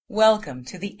Welcome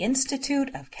to the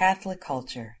Institute of Catholic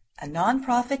Culture, a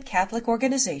nonprofit Catholic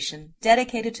organization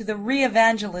dedicated to the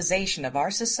re-evangelization of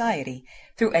our society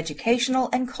through educational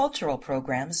and cultural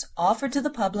programs offered to the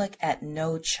public at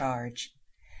no charge.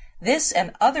 This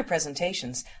and other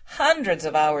presentations, hundreds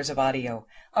of hours of audio,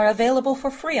 are available for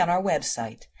free on our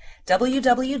website,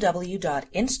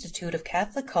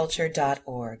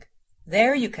 www.instituteofcatholicculture.org.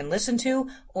 There you can listen to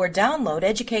or download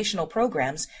educational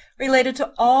programs related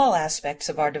to all aspects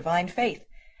of our divine faith,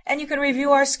 and you can review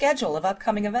our schedule of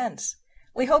upcoming events.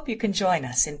 We hope you can join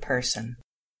us in person.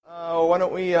 Why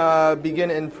don't we begin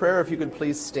in prayer, if you could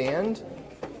please stand.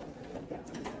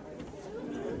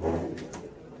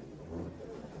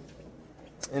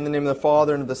 In the name of the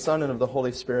Father, and of the Son, and of the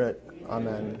Holy Spirit.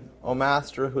 Amen. O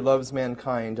Master, who loves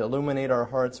mankind, illuminate our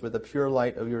hearts with the pure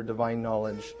light of your divine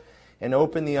knowledge, and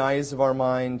open the eyes of our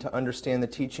mind to understand the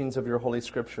teachings of your Holy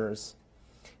Scriptures.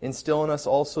 Instill in us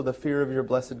also the fear of your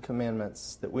blessed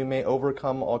commandments, that we may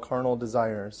overcome all carnal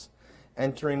desires,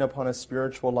 entering upon a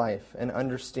spiritual life, and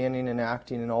understanding and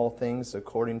acting in all things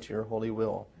according to your holy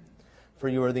will. For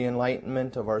you are the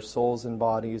enlightenment of our souls and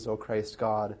bodies, O Christ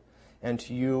God, and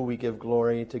to you we give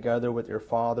glory, together with your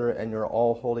Father and your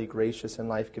all-holy, gracious, and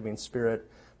life-giving Spirit,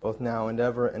 both now and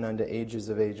ever, and unto ages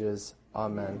of ages.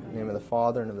 Amen. In the name of the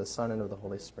Father, and of the Son, and of the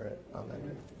Holy Spirit.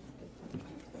 Amen.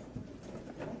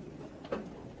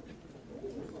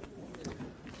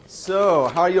 So,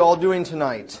 how are you all doing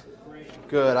tonight?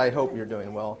 Good. I hope you're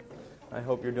doing well.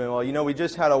 You know, we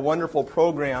just had a wonderful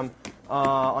program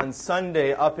on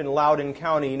Sunday up in Loudoun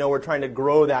County. You know, we're trying to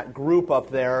grow that group up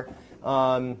there.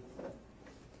 I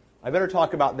better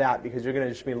talk about that because you're going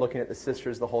to just be looking at the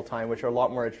sisters the whole time, which are a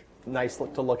lot more nice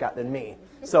to look at than me.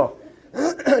 So,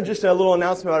 just a little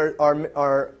announcement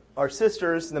about our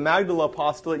sisters, the Magdala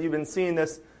Apostolate. You've been seeing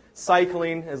this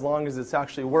cycling as long as it's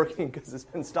actually working because it's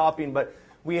been stopping. But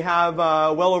we have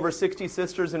well over 60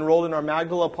 sisters enrolled in our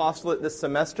Magdala Apostolate this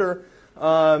semester.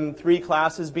 3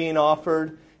 classes being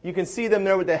offered. You can see them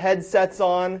there with the headsets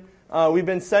on. We've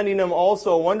been sending them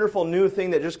also a wonderful new thing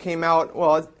that just came out.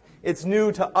 Well, it's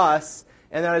new to us,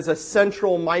 and that is a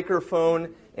central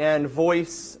microphone and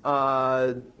voice,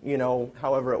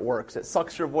 however it works. It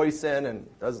sucks your voice in and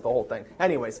does the whole thing.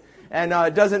 Anyways, and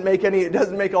it doesn't make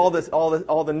all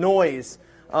the noise,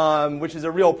 which is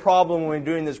a real problem when we're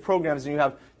doing these programs. And you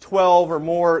have 12 or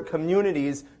more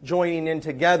communities joining in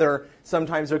together.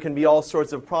 Sometimes there can be all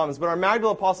sorts of problems. But our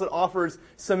Magdala Apostolate offers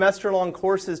semester-long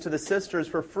courses to the sisters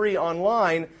for free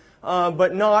online,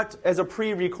 but not as a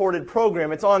pre-recorded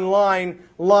program. It's online,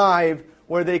 live,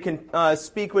 where they can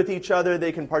speak with each other,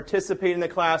 they can participate in the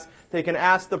class, they can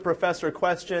ask the professor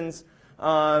questions.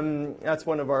 That's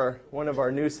one of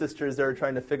our new sisters there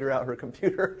trying to figure out her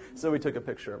computer, so we took a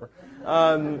picture of her.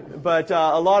 But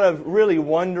a lot of really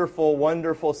wonderful,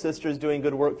 wonderful sisters doing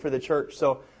good work for the church.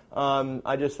 So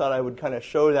I just thought I would kind of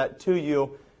show that to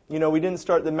you. You know, we didn't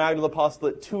start the Magdala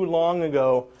Apostolate too long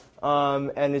ago,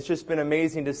 and it's just been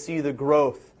amazing to see the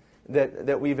growth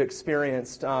that we've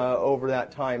experienced over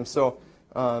that time. So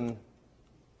I'll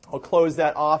close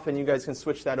that off, and you guys can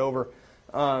switch that over.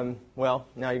 Now you're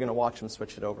going to watch them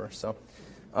switch it over. So,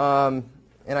 and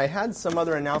I had some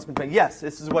other announcement, but yes,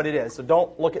 this is what it is. So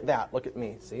don't look at that. Look at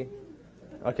me. See?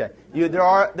 Okay. There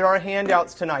are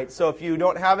handouts tonight. So if you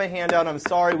don't have a handout, I'm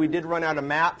sorry. We did run out of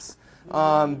maps,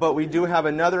 but we do have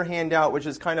another handout, which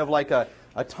is kind of like a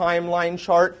timeline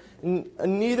chart.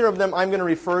 Neither of them I'm going to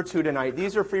refer to tonight.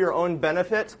 These are for your own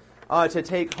benefit to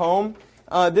take home.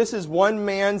 This is one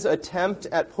man's attempt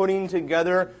at putting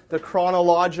together the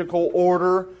chronological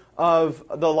order of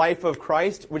the life of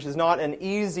Christ, which is not an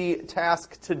easy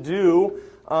task to do,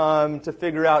 to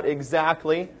figure out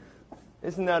exactly.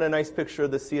 Isn't that a nice picture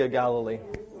of the Sea of Galilee?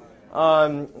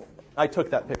 I took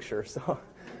that picture, so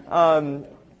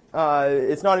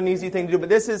it's not an easy thing to do. But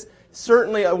this is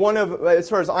certainly as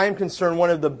far as I'm concerned, one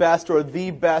of the best or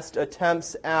the best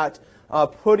attempts at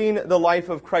putting the life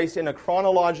of Christ in a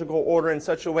chronological order in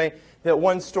such a way that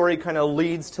one story kind of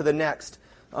leads to the next.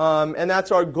 And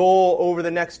that's our goal over the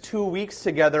next 2 weeks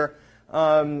together,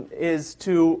 is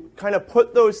to kind of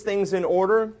put those things in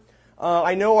order.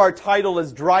 I know our title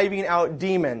is Driving Out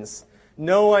Demons.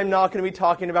 No, I'm not going to be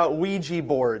talking about Ouija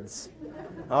boards.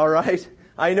 All right?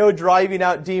 I know driving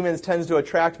out demons tends to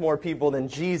attract more people than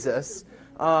Jesus.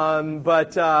 So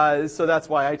that's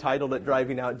why I titled it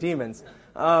Driving Out Demons.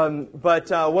 But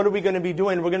what are we going to be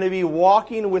doing? We're going to be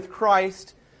walking with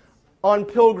Christ on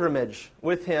pilgrimage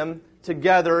with Him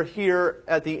together here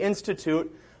at the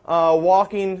Institute,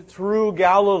 walking through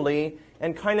Galilee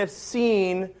and kind of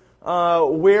seeing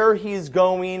where he's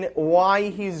going, why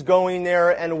he's going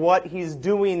there, and what he's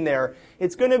doing there.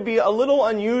 It's going to be a little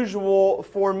unusual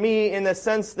for me in the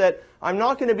sense that I'm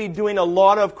not going to be doing a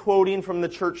lot of quoting from the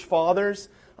church fathers.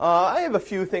 I have a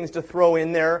few things to throw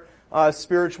in there,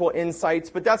 spiritual insights,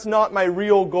 but that's not my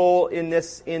real goal in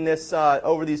this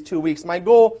over these 2 weeks. My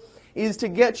goal is to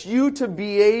get you to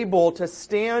be able to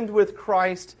stand with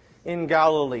Christ in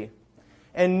Galilee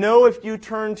and know if you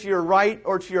turn to your right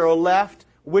or to your left,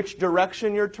 which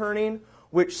direction you're turning,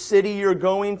 which city you're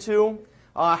going to,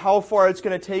 how far it's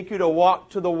going to take you to walk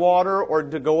to the water or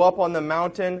to go up on the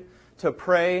mountain to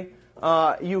pray.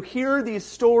 You hear these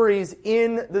stories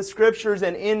in the Scriptures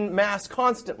and in Mass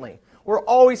constantly. We're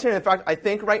always hearing, in fact, I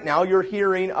think right now you're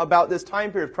hearing about this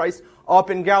time period of Christ up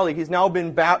in Galilee. He's now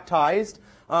been baptized.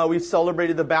 We've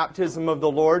celebrated the baptism of the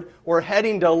Lord. We're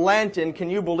heading to Lent in, can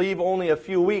you believe, only a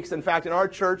few weeks. In fact, in our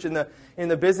church, in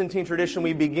the Byzantine tradition,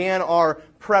 we began our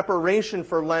preparation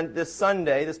for Lent this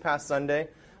past Sunday.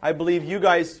 I believe you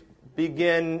guys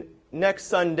begin next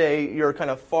Sunday your kind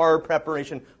of far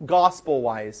preparation,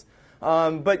 gospel-wise.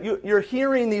 But you're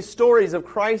hearing these stories of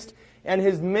Christ and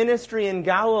his ministry in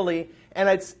Galilee,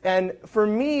 and for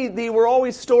me, they were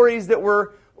always stories that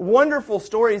were wonderful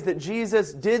stories that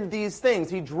Jesus did these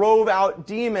things. He drove out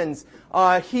demons,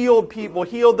 healed people,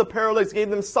 healed the paralytics,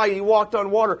 gave them sight, he walked on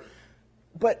water.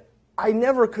 But I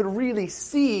never could really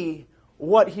see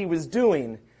what he was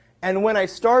doing. And when I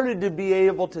started to be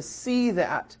able to see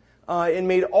that, it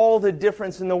made all the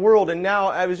difference in the world. And now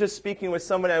I was just speaking with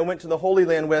somebody I went to the Holy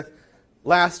Land with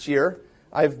last year.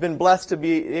 I've been blessed to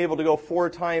be able to go 4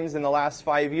 times in the last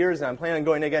 5 years, and I'm planning on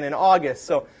going again in August.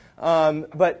 So,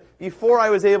 but before I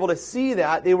was able to see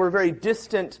that, they were very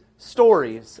distant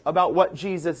stories about what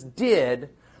Jesus did,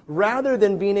 rather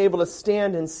than being able to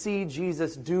stand and see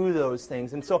Jesus do those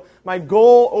things. And so my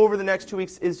goal over the next 2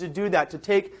 weeks is to do that, to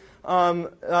take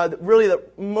mostly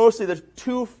the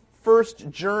 2 first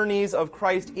journeys of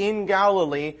Christ in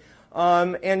Galilee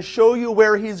and show you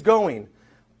where he's going,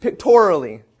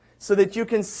 pictorially, so that you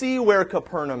can see where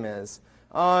Capernaum is.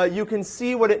 You can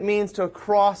see what it means to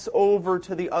cross over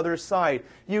to the other side.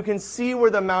 You can see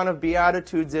where the Mount of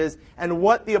Beatitudes is and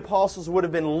what the apostles would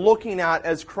have been looking at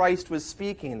as Christ was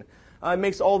speaking. It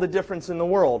makes all the difference in the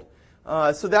world.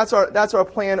 So that's our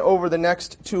plan over the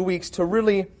next 2 weeks, to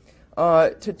really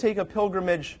to take a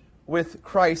pilgrimage with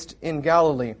Christ in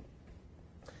Galilee.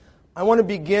 I want to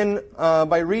begin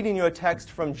by reading you a text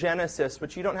from Genesis,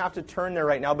 which you don't have to turn there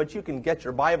right now, but you can get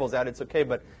your Bibles out. It's okay,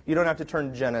 but you don't have to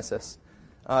turn to Genesis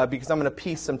because I'm going to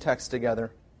piece some text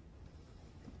together.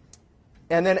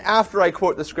 And then after I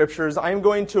quote the Scriptures, I'm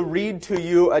going to read to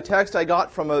you a text I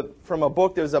got from a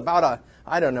book that was about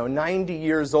 90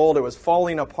 years old. It was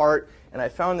falling apart, and I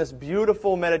found this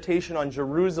beautiful meditation on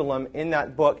Jerusalem in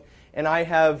that book. And I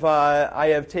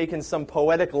have taken some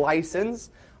poetic license,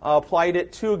 applied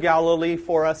it to Galilee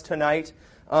for us tonight,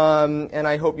 and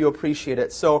I hope you appreciate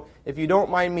it. So if you don't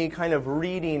mind me kind of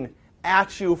reading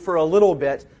at you for a little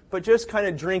bit, but just kind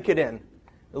of drink it in.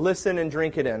 Listen and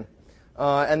drink it in.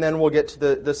 And then we'll get to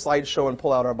the slideshow and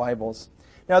pull out our Bibles.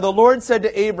 Now the Lord said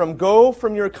to Abram, "Go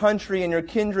from your country and your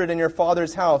kindred and your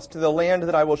father's house to the land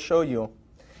that I will show you,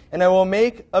 and I will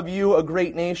make of you a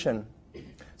great nation."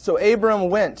 So Abram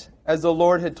went as the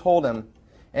Lord had told him,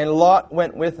 and Lot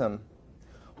went with him.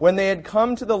 When they had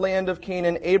come to the land of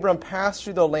Canaan, Abram passed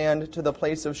through the land to the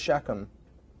place of Shechem.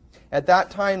 At that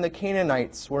time the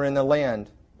Canaanites were in the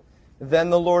land.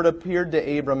 Then the Lord appeared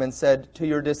to Abram and said, "To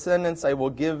your descendants I will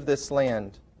give this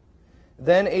land."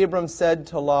 Then Abram said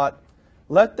to Lot,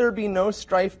 "Let there be no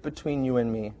strife between you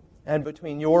and me, and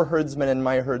between your herdsmen and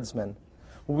my herdsmen,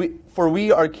 for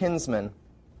we are kinsmen.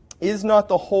 Is not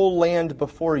the whole land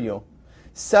before you?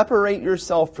 Separate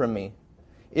yourself from me.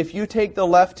 If you take the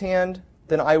left hand,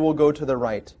 then I will go to the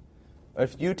right.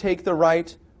 If you take the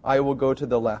right, I will go to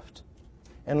the left."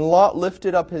 And Lot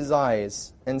lifted up his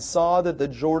eyes and saw that the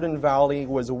Jordan Valley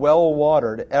was well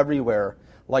watered everywhere,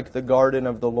 like the garden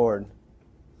of the Lord.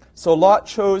 So Lot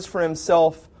chose for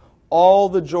himself all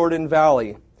the Jordan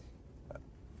Valley.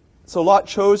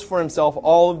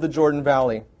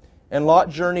 And Lot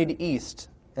journeyed east,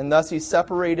 and thus he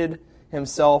separated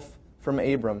himself from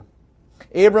Abram.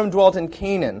 Abram dwelt in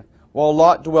Canaan, while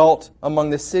Lot dwelt among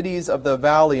the cities of the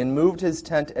valley and moved his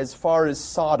tent as far as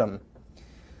Sodom.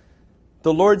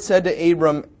 The Lord said to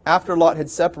Abram, after Lot had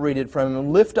separated from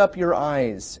him, "Lift up your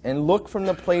eyes and look from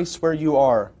the place where you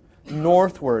are,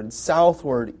 northward,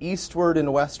 southward, eastward,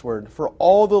 and westward. For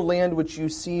all the land which you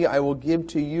see I will give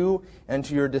to you and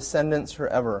to your descendants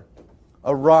forever.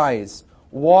 Arise,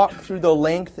 walk through the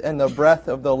length and the breadth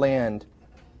of the land,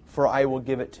 for I will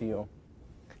give it to you."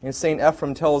 And St.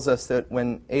 Ephrem tells us that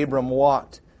when Abram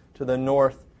walked to the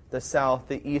north, the south,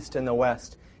 the east, and the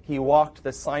west, he walked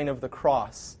the sign of the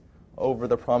cross over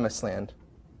the promised land.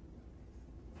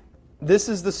 This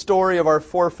is the story of our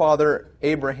forefather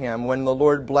Abraham when the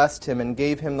Lord blessed him and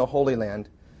gave him the Holy Land.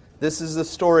 This is the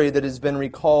story that has been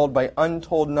recalled by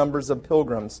untold numbers of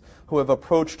pilgrims who have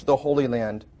approached the Holy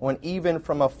Land, when even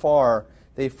from afar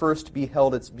they first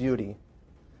beheld its beauty.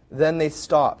 Then they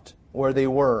stopped where they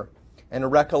were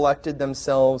and recollected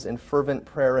themselves in fervent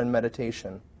prayer and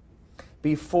meditation.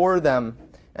 Before them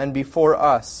and before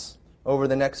us, over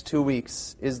the next 2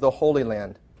 weeks, is the Holy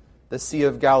Land, the Sea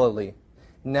of Galilee,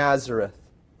 Nazareth,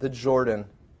 the Jordan,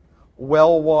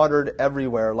 well-watered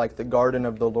everywhere like the garden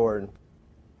of the Lord.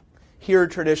 Here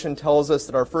tradition tells us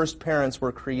that our first parents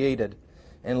were created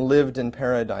and lived in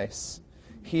paradise.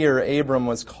 Here Abram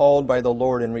was called by the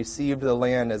Lord and received the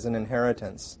land as an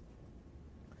inheritance.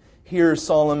 Here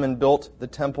Solomon built the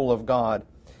temple of God,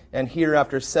 and here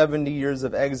after 70 years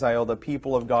of exile, the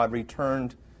people of God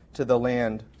returned to the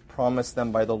land promised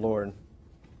them by the Lord.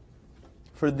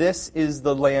 For this is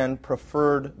the land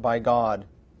preferred by God,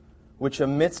 which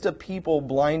amidst a people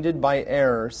blinded by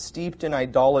error, steeped in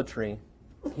idolatry,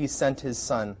 he sent his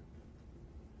Son,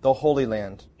 the Holy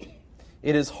Land.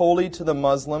 It is holy to the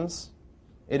Muslims,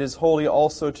 it is holy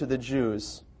also to the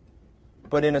Jews,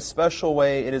 but in a special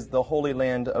way it is the Holy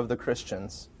Land of the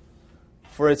Christians,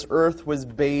 for its earth was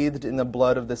bathed in the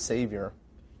blood of the Savior.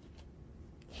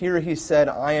 Here he said,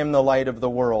 I am the light of the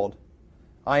world.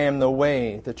 I am the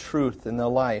way, the truth, and the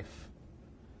life.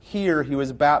 Here he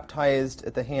was baptized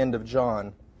at the hand of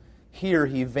John. Here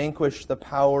he vanquished the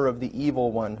power of the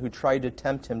evil one who tried to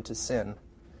tempt him to sin.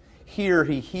 Here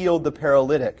he healed the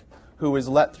paralytic who was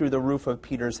let through the roof of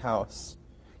Peter's house.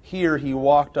 Here he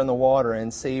walked on the water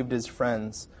and saved his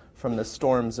friends from the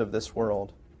storms of this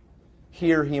world.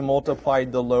 Here he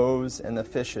multiplied the loaves and the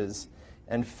fishes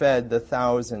and fed the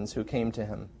thousands who came to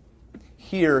him.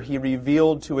 Here he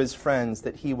revealed to his friends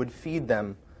that he would feed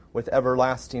them with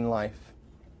everlasting life.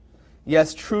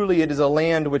 Yes, truly it is a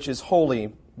land which is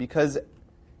holy, because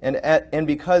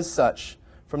such,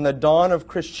 from the dawn of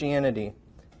Christianity,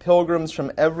 pilgrims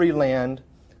from every land,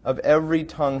 of every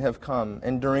tongue have come,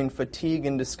 enduring fatigue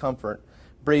and discomfort,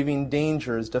 braving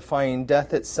dangers, defying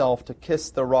death itself, to kiss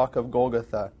the rock of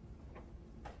Golgotha,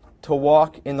 to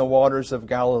walk in the waters of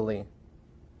Galilee,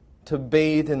 to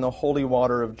bathe in the holy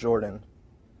water of Jordan,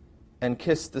 and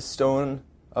kiss the stone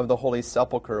of the Holy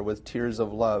Sepulchre with tears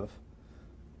of love.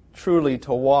 Truly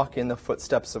to walk in the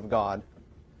footsteps of God.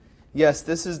 Yes,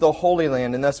 this is the Holy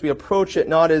Land, and thus we approach it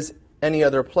not as any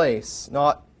other place,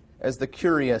 not as the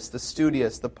curious, the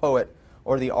studious, the poet,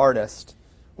 or the artist.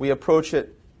 We approach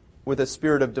it with a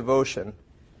spirit of devotion.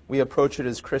 We approach it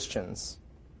as Christians.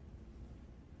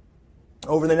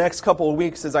 Over the next couple of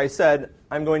weeks, as I said,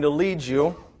 I'm going to lead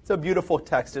you. It's a beautiful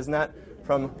text, isn't that?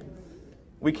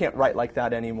 We can't write like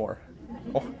that anymore.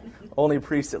 Only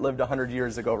priests that lived 100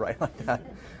 years ago write like that.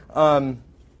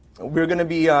 We're going to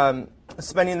be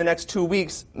spending the next 2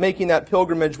 weeks making that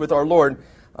pilgrimage with our Lord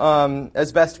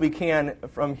as best we can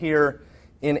from here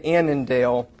in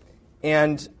Annandale,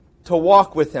 and to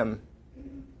walk with Him,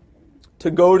 to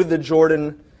go to the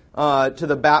Jordan, to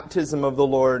the baptism of the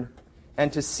Lord,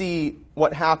 and to see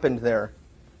what happened there,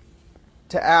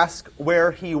 to ask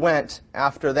where He went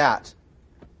after that,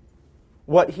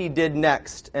 what He did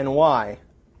next and why.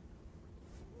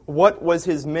 What was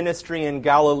His ministry in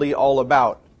Galilee all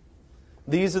about?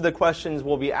 These are the questions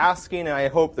we'll be asking, and I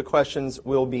hope the questions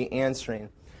we'll be answering.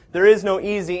 There is no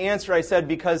easy answer, I said,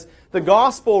 because the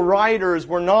gospel writers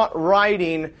were not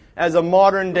writing as a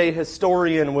modern-day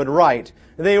historian would write.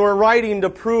 They were writing to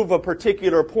prove a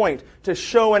particular point, to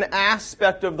show an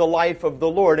aspect of the life of the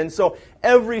Lord. And so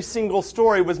every single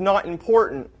story was not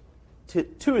important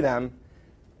to them,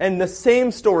 and the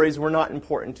same stories were not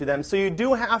important to them. So you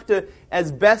do have to,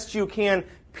 as best you can,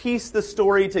 piece the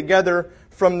story together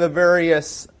from the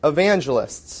various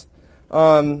evangelists.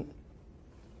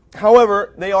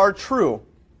 However, they are true.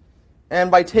 And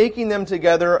by taking them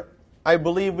together, I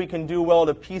believe we can do well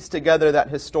to piece together that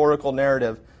historical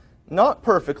narrative. Not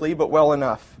perfectly, but well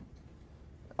enough.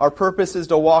 Our purpose is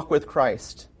to walk with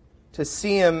Christ, to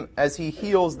see Him as He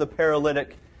heals the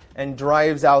paralytic and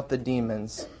drives out the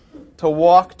demons, to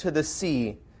walk to the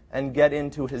sea and get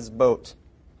into His boat,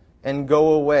 and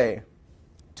go away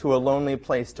to a lonely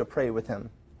place to pray with Him.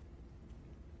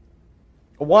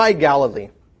 Why Galilee?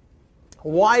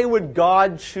 Why would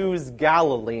God choose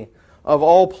Galilee of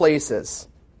all places?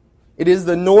 It is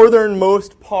the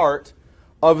northernmost part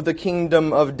of the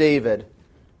kingdom of David.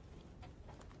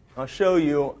 I'll show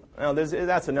you. Now,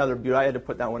 that's another beauty. I had to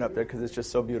put that one up there because it's just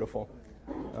so beautiful.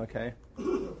 Okay.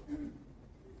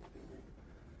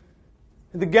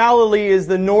 The Galilee is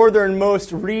the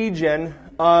northernmost region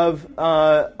of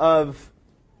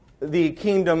the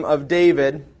kingdom of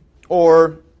David,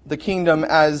 or the kingdom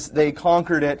as they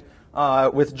conquered it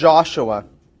with Joshua.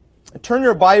 Turn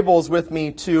your Bibles with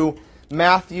me to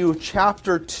Matthew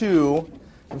chapter 2,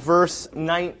 verse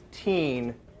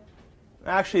 19.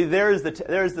 Actually, there's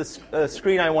the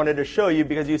screen I wanted to show you,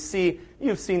 because you've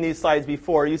seen these slides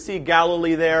before. You see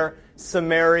Galilee there,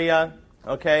 Samaria.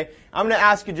 Okay, I'm going to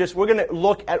ask you we're probably going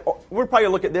to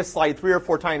look at this slide 3 or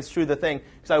 4 times through the thing,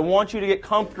 because I want you to get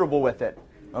comfortable with it.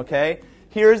 Okay,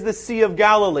 here's the Sea of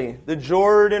Galilee, the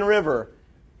Jordan River.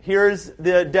 Here's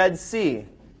the Dead Sea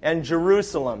and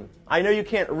Jerusalem. I know you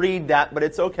can't read that, but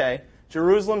it's okay.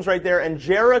 Jerusalem's right there, and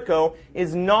Jericho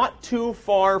is not too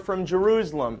far from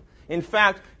Jerusalem. In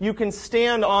fact, you can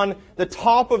stand on the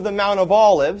top of the Mount of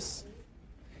Olives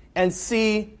and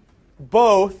see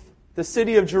both the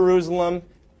city of Jerusalem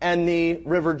and the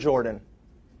River Jordan.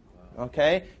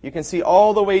 Okay? You can see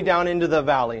all the way down into the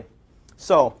valley.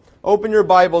 So, open your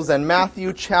Bibles then.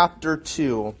 Matthew chapter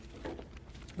 2.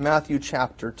 Matthew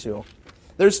chapter 2.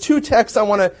 There's 2 texts I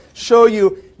want to show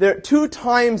you. There are 2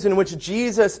 times in which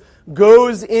Jesus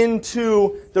goes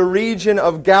into the region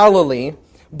of Galilee,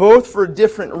 both for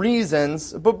different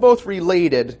reasons, but both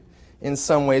related in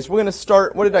some ways. We're going to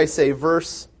start, what did I say,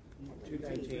 verse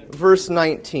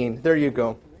 19. There you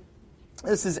go.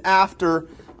 This is after,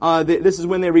 this is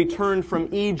when they returned from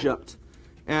Egypt,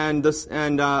 and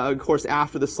of course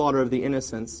after the slaughter of the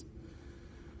innocents.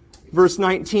 Verse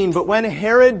 19, but when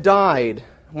Herod died,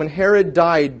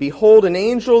 behold, an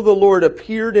angel of the Lord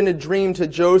appeared in a dream to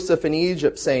Joseph in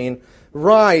Egypt, saying,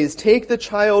 Rise, take the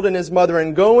child and his mother,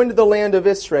 and go into the land of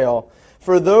Israel,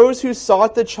 for those who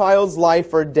sought the child's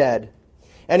life are dead.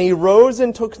 And he rose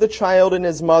and took the child and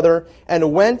his mother,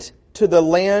 and went to the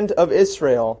land of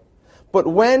Israel. But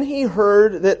when he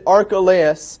heard that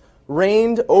Archelaus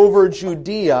reigned over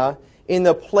Judea in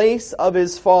the place of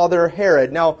his father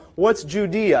Herod. Now, what's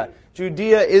Judea?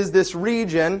 Judea is this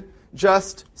region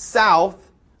just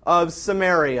south of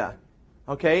Samaria.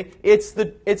 Okay? It's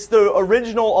the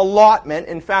original allotment.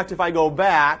 In fact, if I go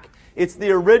back, it's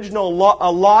the original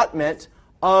allotment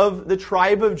of the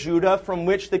tribe of Judah from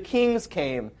which the kings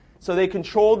came. So they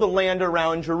controlled the land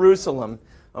around Jerusalem.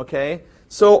 Okay?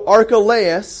 So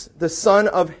Archelaus, the son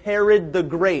of Herod the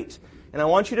Great. And I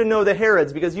want you to know the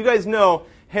Herods, because you guys know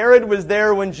Herod was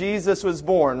there when Jesus was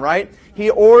born, right? He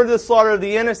ordered the slaughter of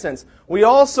the innocents. We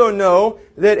also know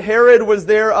that Herod was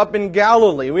there up in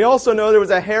Galilee. We also know there was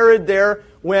a Herod there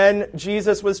when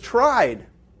Jesus was tried.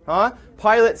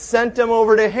 Pilate sent him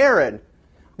over to Herod.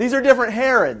 These are different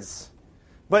Herods.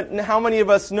 But how many of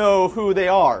us know who they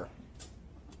are?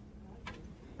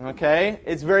 Okay?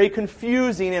 It's very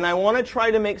confusing, and I want to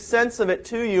try to make sense of it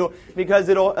to you because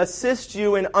it'll assist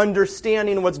you in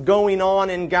understanding what's going on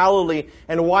in Galilee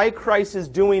and why Christ is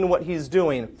doing what he's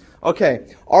doing. Okay,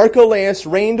 Archelaus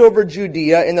reigned over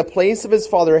Judea in the place of his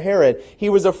father Herod. He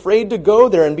was afraid to go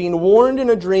there, and being warned in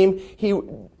a dream,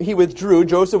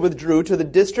 Joseph withdrew to the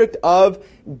district of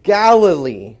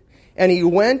Galilee. And he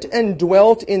went and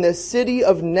dwelt in the city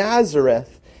of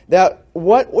Nazareth, that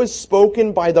what was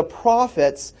spoken by the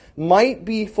prophets might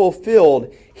be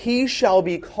fulfilled. He shall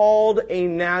be called a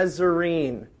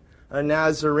Nazarene. A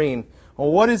Nazarene.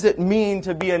 Well, what does it mean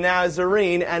to be a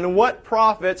Nazarene? And what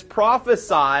prophets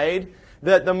prophesied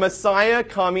that the Messiah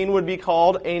coming would be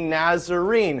called a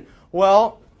Nazarene?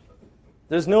 Well,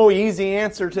 there's no easy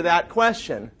answer to that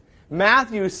question.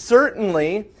 Matthew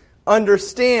certainly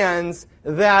understands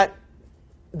that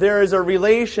there is a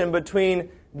relation between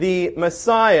the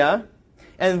Messiah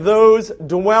and those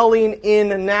dwelling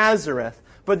in Nazareth.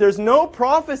 But there's no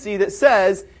prophecy that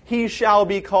says he shall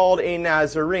be called a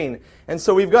Nazarene. And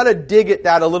so we've got to dig at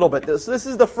that a little bit. This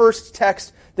is the first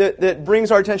text that brings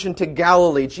our attention to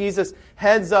Galilee. Jesus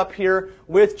heads up here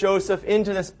with Joseph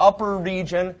into this upper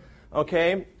region.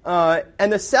 Okay?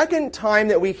 And the second time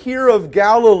that we hear of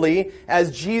Galilee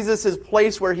as Jesus'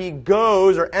 place where he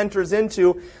goes or enters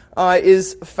into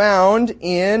is found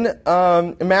in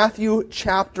Matthew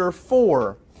chapter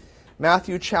 4.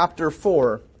 Matthew chapter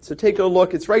 4. So take a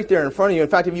look. It's right there in front of you. In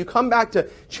fact, if you come back to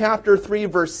chapter 3,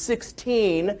 verse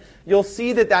 16, you'll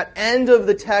see that end of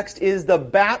the text is the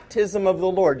baptism of the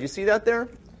Lord. You see that there?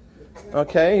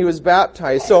 Okay, he was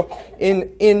baptized. So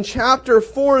in chapter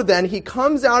 4 then, he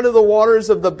comes out of the waters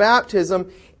of the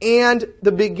baptism, and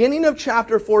the beginning of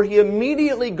chapter 4, he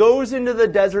immediately goes into the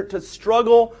desert to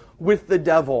struggle with the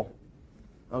devil.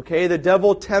 Okay, the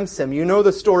devil tempts him. You know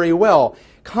the story well.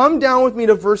 Come down with me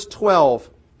to verse 12.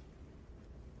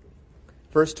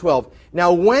 Verse 12.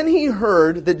 Now when he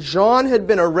heard that John had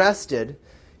been arrested,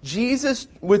 Jesus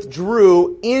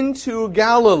withdrew into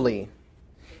Galilee.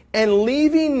 And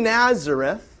leaving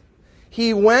Nazareth,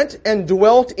 he went and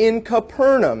dwelt in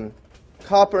Capernaum,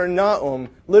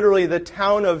 literally the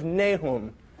town of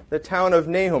Nahum. The town of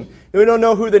Nahum. We don't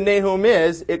know who the Nahum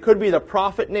is. It could be the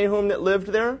prophet Nahum that lived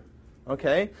there.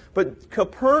 Okay? But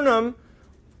Capernaum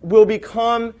will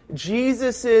become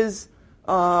Jesus'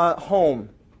 home.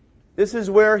 This is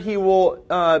where he will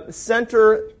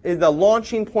center the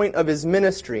launching point of his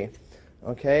ministry.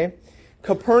 Okay?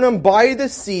 Capernaum by the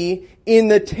sea in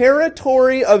the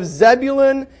territory of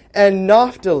Zebulun and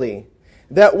Naphtali.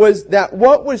 That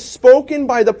what was spoken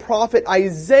by the prophet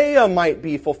Isaiah might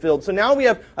be fulfilled. So now we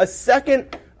have a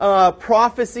second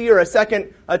prophecy, or a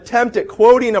second attempt at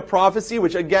quoting a prophecy,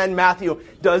 which again Matthew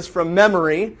does from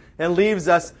memory and leaves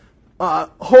us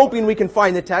hoping we can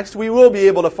find the text. We will be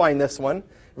able to find this one.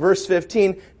 Verse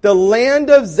 15, the land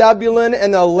of Zebulun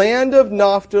and the land of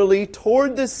Naphtali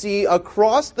toward the sea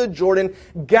across the Jordan,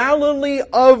 Galilee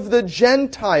of the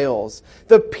Gentiles.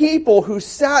 The people who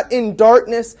sat in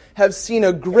darkness have seen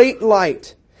a great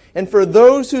light. And for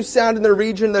those who sat in the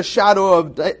region of the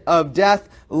shadow of death,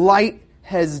 light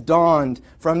has dawned.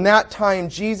 From that time,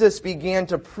 Jesus began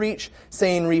to preach,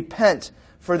 saying, repent,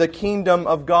 for the kingdom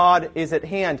of God is at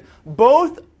hand.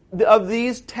 Both of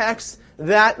these texts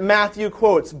that Matthew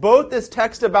quotes, both this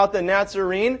text about the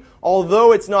Nazarene,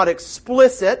 although it's not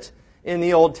explicit in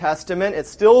the Old Testament, it's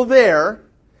still there,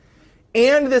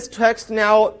 and this text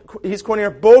now he's quoting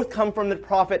here, both come from the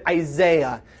prophet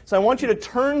Isaiah. So I want you to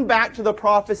turn back to the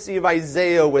prophecy of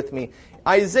Isaiah with me.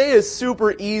 Isaiah is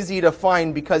super easy to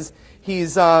find because he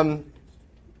talks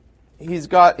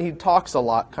a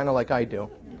lot, kind of like I do.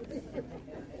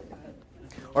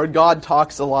 Or God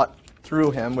talks a lot through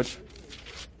him, which,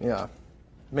 yeah,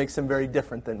 makes him very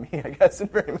different than me, I guess, in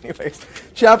very many ways.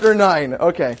 Chapter 9,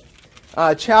 okay.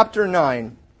 Chapter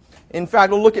 9. In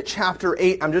fact, we'll look at chapter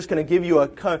 8. I'm just going to give you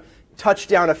touch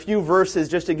down a few verses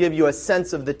just to give you a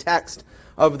sense of the text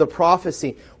of the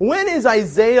prophecy. When is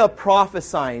Isaiah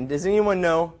prophesying? Does anyone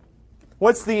know?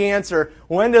 What's the answer?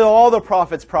 When did all the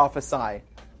prophets prophesy?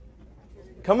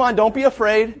 Come on, don't be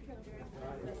afraid.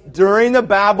 During the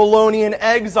Babylonian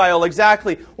exile,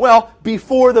 exactly. Well,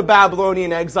 before the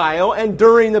Babylonian exile, and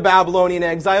during the Babylonian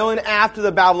exile, and after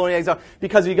the Babylonian exile,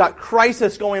 because we got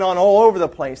crisis going on all over the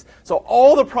place. So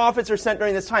all the prophets are sent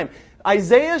during this time.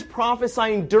 Isaiah is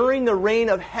prophesying during the reign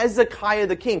of Hezekiah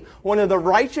the king, one of the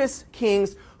righteous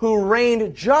kings who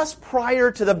reigned just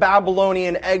prior to the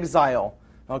Babylonian exile.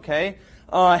 Okay?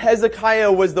 Hezekiah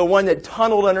was the one that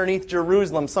tunneled underneath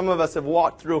Jerusalem. Some of us have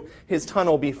walked through his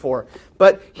tunnel before.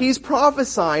 But he's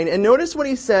prophesying, and notice what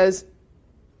he says.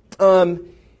 I'm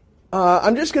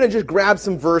just going to just grab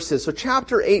some verses. So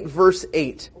chapter 8, verse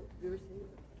 8.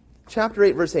 Chapter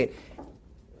 8, verse 8.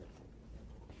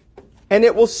 And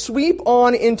it will sweep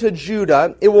on into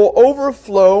Judah. It will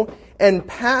overflow and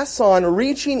pass on,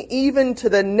 reaching even to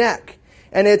the neck.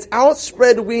 And its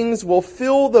outspread wings will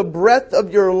fill the breadth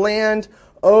of your land,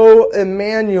 O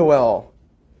Emmanuel.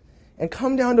 And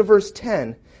come down to verse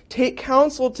 10. Take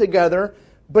counsel together,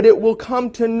 but it will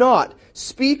come to naught.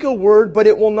 Speak a word, but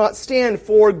it will not stand,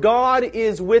 for God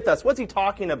is with us. What's he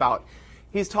talking about?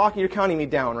 You're counting me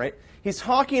down, right? He's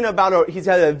talking about, he's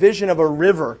had a vision of a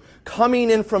river coming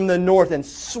in from the north and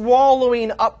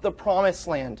swallowing up the promised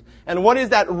land. And what is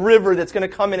that river that's going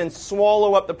to come in and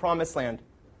swallow up the promised land?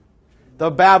 The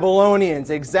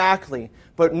Babylonians, exactly.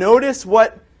 But notice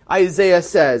what Isaiah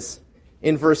says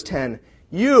in verse 10.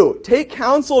 You, take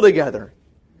counsel together,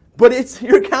 but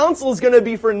your counsel is going to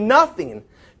be for nothing,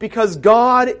 because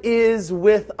God is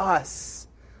with us.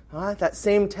 That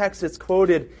same text that's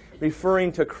quoted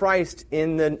referring to Christ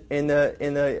in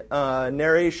the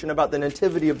narration about the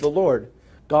nativity of the Lord.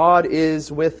 God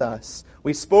is with us.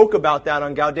 We spoke about that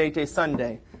on Gaudete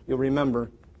Sunday, you'll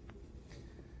remember.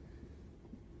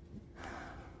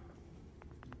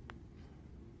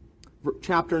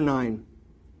 Chapter 9.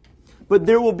 But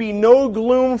there will be no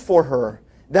gloom for her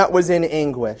that was in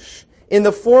anguish. In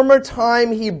the former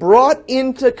time he brought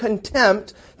into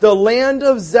contempt the land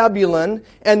of Zebulun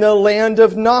and the land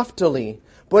of Naphtali.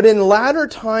 But in latter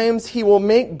times he will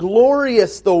make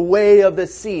glorious the way of the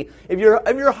sea. If you're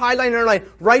highlighting or underlining,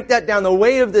 write that down. The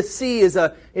way of the sea is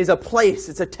a place.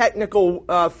 It's a technical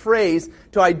phrase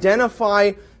to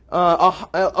identify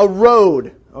a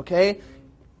road. Okay.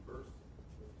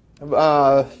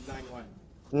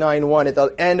 9:1 at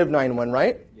the end of 9:1,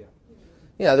 right?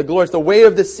 Yeah, the glorious, the way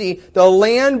of the sea, the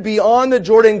land beyond the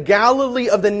Jordan, Galilee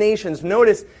of the nations.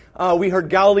 Notice we heard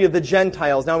Galilee of the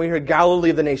Gentiles. Now we heard Galilee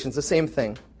of the nations. The same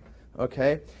thing.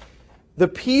 Okay? The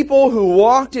people who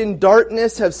walked in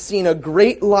darkness have seen a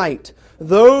great light.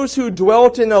 Those who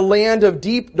dwelt in a land of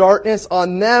deep darkness,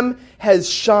 on them has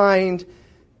shined.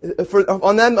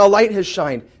 On them a light has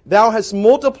shined. Thou hast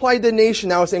multiplied the nation.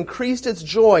 Thou hast increased its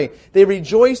joy. They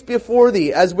rejoice before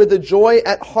thee, as with the joy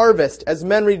at harvest, as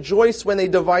men rejoice when they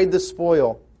divide the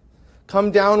spoil.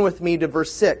 Come down with me to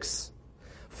verse 6.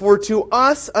 For to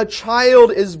us a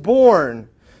child is born,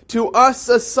 to us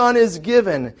a son is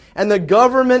given, and the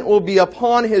government will be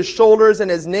upon his shoulders, and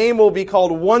his name will be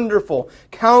called Wonderful,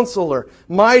 Counselor,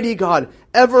 Mighty God,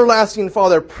 Everlasting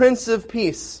Father, Prince of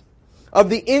Peace. Of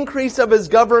the increase of his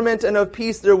government and of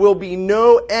peace there will be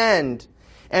no end,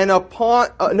 and upon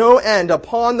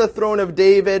the throne of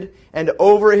David and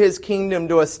over his kingdom,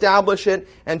 to establish it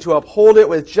and to uphold it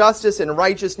with justice and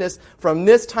righteousness from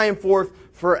this time forth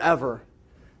forever.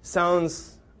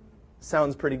 Sounds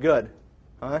pretty good,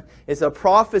 huh? It's a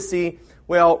prophecy.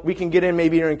 Well, we can get in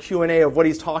maybe during Q&A of what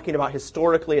he's talking about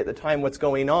historically at the time, what's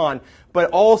going on. But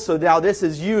also now this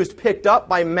is picked up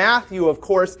by Matthew, of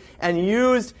course, and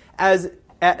used as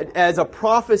a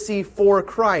prophecy for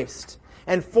Christ.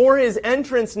 And for his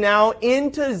entrance now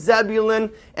into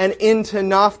Zebulun and into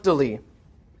Naphtali.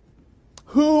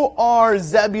 Who are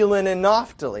Zebulun and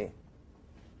Naphtali?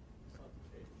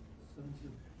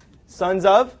 Sons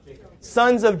of?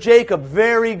 Sons of Jacob.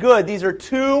 Very good. These are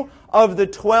two of the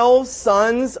 12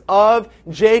 sons of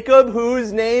Jacob,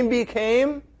 whose name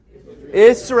became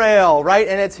Israel, right?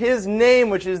 And it's his name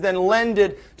which is then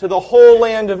lended to the whole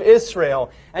land of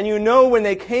Israel. And you know, when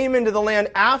they came into the land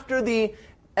after the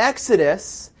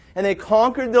Exodus and they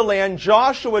conquered the land,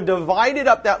 Joshua divided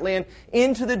up that land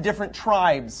into the different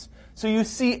tribes. So you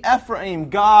see Ephraim,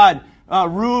 Gad,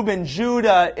 Reuben,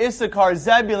 Judah, Issachar,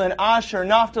 Zebulun, Asher,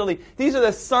 Naphtali. These are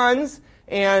the sons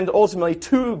and ultimately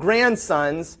two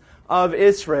grandsons of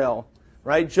Israel,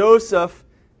 right? Joseph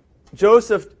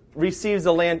receives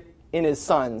the land in his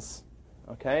sons,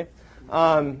 okay?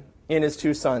 In his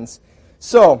two sons.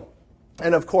 So,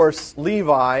 and of course,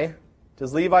 Levi.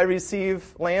 Does Levi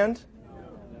receive land?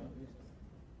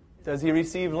 Does he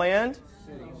receive land?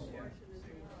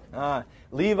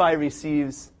 Levi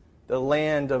receives the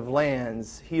land of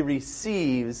lands. He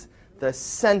receives the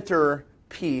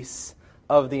centerpiece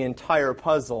of the entire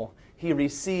puzzle. He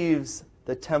receives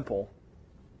the temple.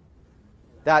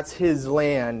 That's his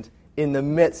land in the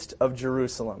midst of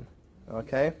Jerusalem.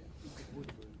 Okay?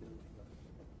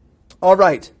 All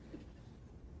right.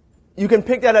 You can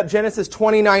pick that up, Genesis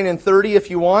 29 and 30 if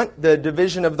you want, the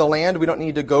division of the land. We don't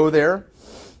need to go there.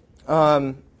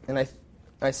 And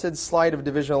I said slide of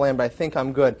division of land, but I think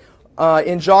I'm good.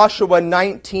 In Joshua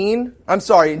 19,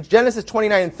 in Genesis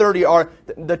 29 and 30 are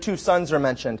the two sons are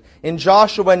mentioned. In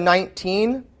Joshua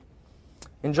 19,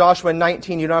 you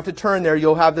don't have to turn there.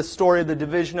 You'll have the story of the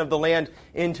division of the land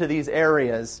into these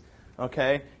areas.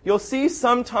 Okay? You'll see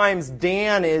sometimes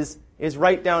Dan is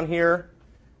right down here.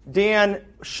 Dan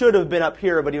should have been up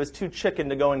here, but he was too chicken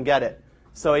to go and get it.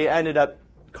 So he ended up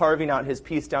carving out his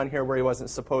piece down here where he wasn't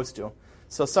supposed to.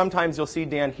 So sometimes you'll see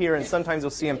Dan here, and sometimes you'll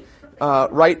see him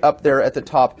right up there at the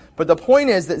top. But the point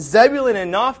is that Zebulun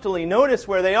and Naphtali, notice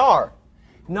where they are.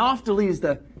 Naphtali is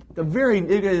the very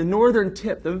northern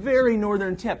tip, the very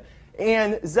northern tip.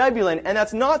 And Zebulun, and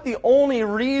that's not the only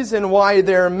reason why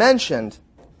they're mentioned.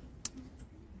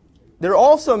 They're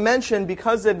also mentioned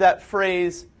because of that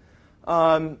phrase,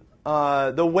 the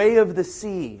way of the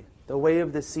sea. The way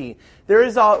of the sea. There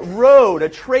is a road, a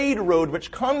trade road, which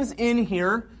comes in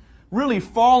here, really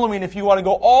following, if you want to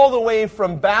go all the way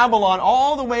from Babylon,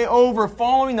 all the way over,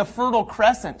 following the Fertile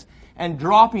Crescent, and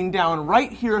dropping down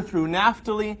right here through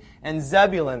Naphtali and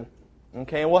Zebulun.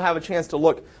 Okay, and we'll have a chance to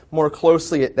look more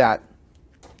closely at that.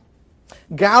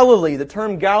 Galilee, the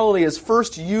term Galilee is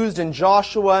first used in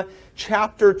Joshua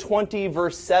chapter 20,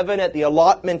 verse 7 at the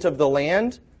allotment of the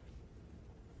land.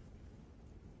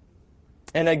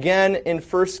 And again in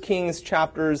 1 Kings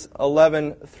chapters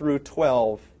 11 through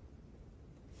 12.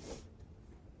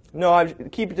 No,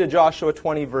 keep it to Joshua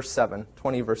 20, verse 7.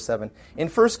 20, verse 7. In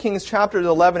 1 Kings chapters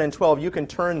 11 and 12, you can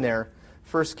turn there.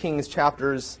 1 Kings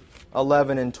chapters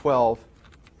 11 and 12.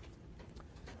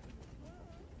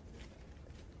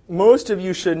 Most of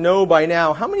you should know by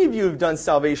now. How many of you have done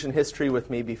salvation history with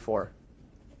me before?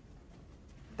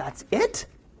 That's it?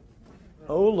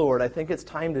 Oh, Lord, I think it's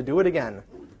time to do it again.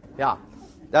 Yeah,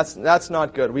 that's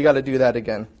not good. We got to do that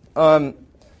again. Well,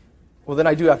 then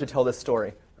I do have to tell this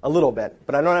story. A little bit,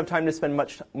 but I don't have time to spend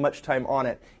much time on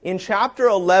it. In chapter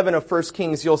 11 of 1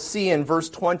 Kings, you'll see in verse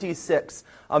 26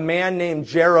 a man named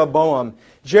Jeroboam.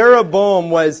 Jeroboam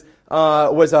was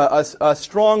a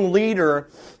strong leader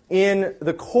in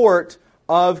the court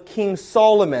of King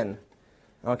Solomon.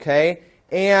 Okay?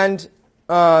 And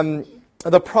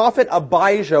the prophet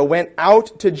Abijah went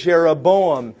out to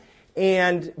Jeroboam.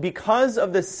 And because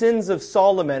of the sins of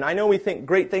Solomon, I know we think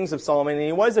great things of Solomon, and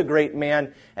he was a great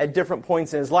man at different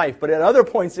points in his life, but at other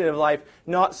points in his life,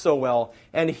 not so well.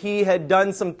 And he had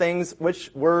done some things which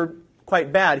were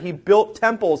quite bad. He built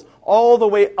temples all the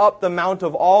way up the Mount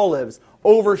of Olives,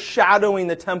 overshadowing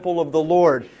the temple of the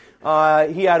Lord.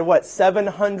 He had,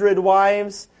 700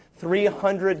 wives,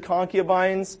 300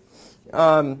 concubines?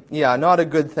 Not a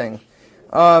good thing.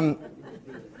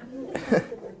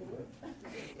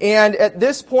 And at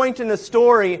this point in the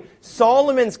story,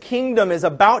 Solomon's kingdom is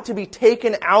about to be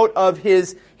taken out of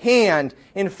his hand.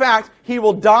 In fact, he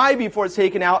will die before it's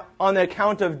taken out on the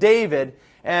account of David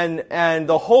and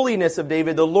the holiness of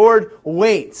David. The Lord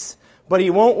waits, but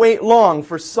he won't wait long,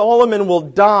 for Solomon will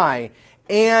die.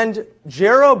 And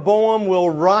Jeroboam will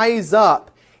rise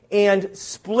up and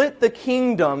split the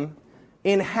kingdom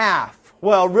in half.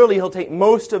 Well, really, he'll take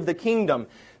most of the kingdom.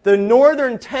 The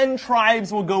northern 10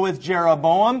 tribes will go with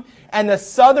Jeroboam, and the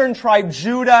southern tribe,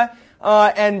 Judah,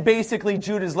 and basically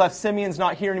Judah's left. Simeon's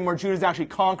not here anymore. Judah's actually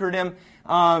conquered him.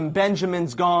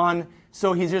 Benjamin's gone.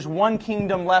 So he's just one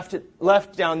kingdom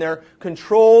left down there,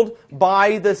 controlled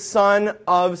by the son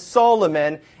of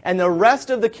Solomon, and the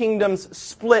rest of the kingdoms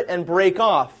split and break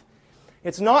off.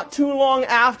 It's not too long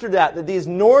after that these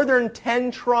northern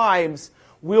 10 tribes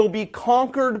will be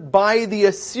conquered by the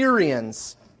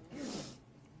Assyrians.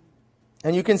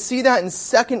 And you can see that in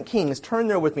 2 Kings. Turn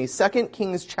there with me. 2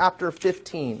 Kings chapter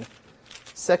 15.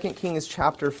 2 Kings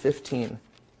chapter 15,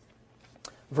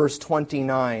 verse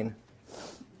 29.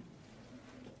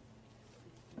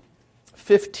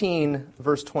 15,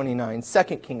 verse 29. 2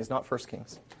 Kings, not 1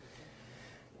 Kings.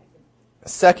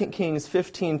 2 Kings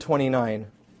 15:29.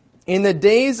 In the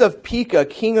days of Pekah,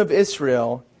 king of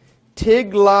Israel,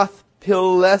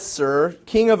 Tiglath-Pileser,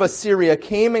 king of Assyria,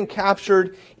 came and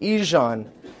captured Ijon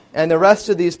and the rest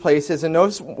of these places. And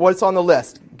notice what's on the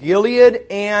list. Gilead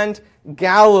and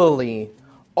Galilee,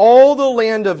 all the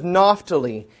land of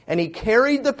Naphtali. And he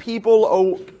carried the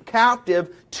people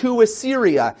captive to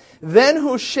Assyria. Then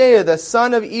Hoshea, the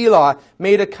son of Elah,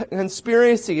 made a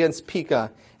conspiracy against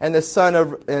Pekah and the son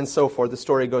of, and so forth. The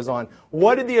story goes on.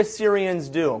 What did the Assyrians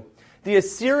do? The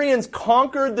Assyrians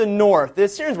conquered the north. The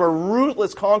Assyrians were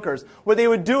ruthless conquerors. What they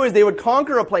would do is they would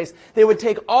conquer a place. They would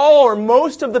take all or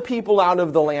most of the people out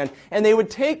of the land, and they would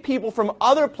take people from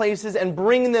other places and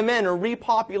bring them in or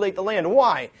repopulate the land.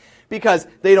 Why? Because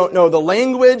they don't know the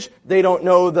language. They don't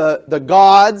know the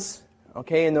gods,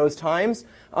 okay, in those times.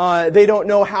 They don't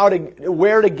know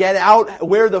where to get out,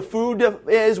 where the food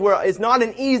is, where it's not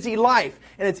an easy life.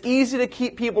 And it's easy to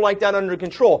keep people like that under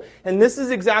control. And this is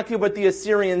exactly what the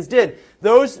Assyrians did.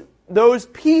 Those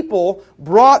people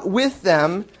brought with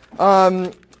them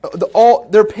all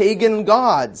their pagan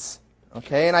gods.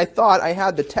 Okay, and I thought I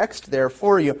had the text there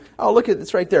for you. Oh, look at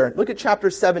this right there. Look at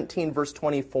chapter 17, verse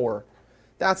 24.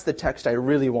 That's the text I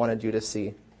really wanted you to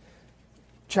see.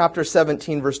 Chapter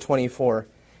 17, verse 24.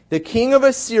 The king of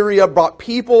Assyria brought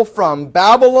people from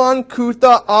Babylon,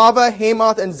 Cutha, Ava,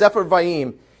 Hamath, and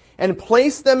Sepharvaim, and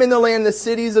placed them in the land, the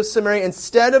cities of Samaria,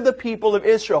 instead of the people of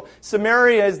Israel.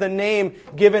 Samaria is the name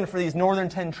given for these northern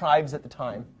 10 tribes at the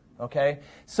time. Okay?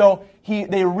 So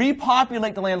they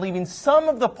repopulate the land, leaving some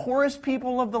of the poorest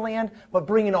people of the land, but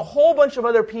bringing a whole bunch of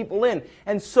other people in.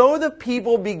 And so the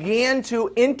people began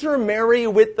to intermarry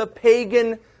with the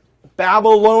pagan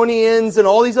Babylonians and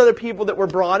all these other people that were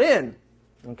brought in.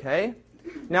 Okay?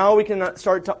 Now we can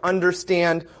start to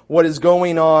understand what is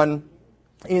going on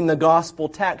in the gospel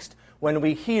text when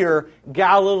we hear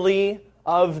Galilee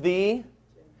of the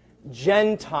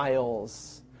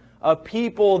Gentiles, a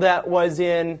people that was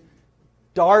in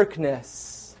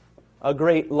darkness, a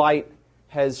great light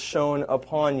has shone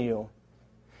upon you.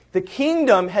 The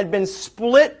kingdom had been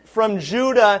split from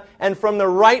Judah and from the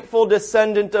rightful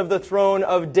descendant of the throne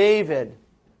of David.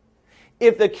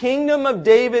 If the kingdom of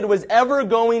David was ever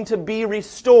going to be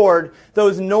restored,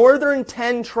 those northern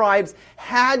 10 tribes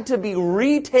had to be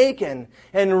retaken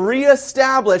and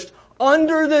reestablished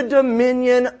under the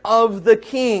dominion of the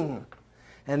king.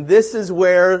 And this is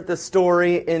where the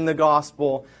story in the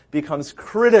gospel becomes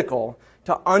critical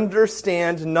to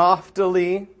understand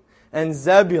Naphtali and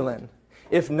Zebulun.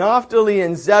 If Naphtali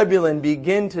and Zebulun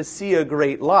begin to see a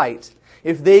great light,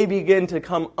 if they begin to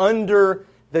come under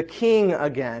the king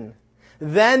again,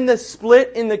 then the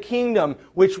split in the kingdom,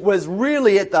 which was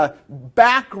really at the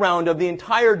background of the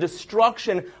entire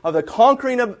destruction of the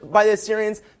conquering by the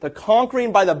Assyrians, the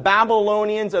conquering by the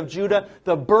Babylonians of Judah,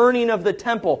 the burning of the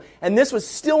temple. And this was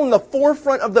still in the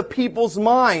forefront of the people's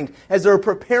mind as they were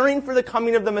preparing for the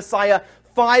coming of the Messiah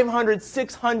 500,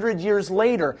 600 years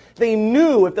later. They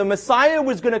knew if the Messiah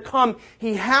was going to come,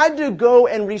 he had to go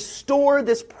and restore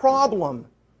this problem.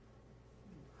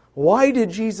 Why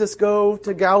did Jesus go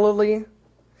to Galilee?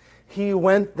 He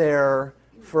went there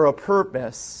for a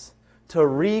purpose, to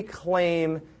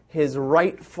reclaim his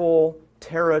rightful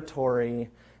territory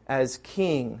as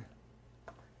king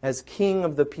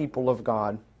of the people of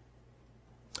God.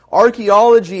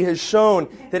 Archaeology has shown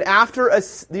that after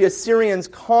the Assyrians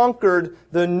conquered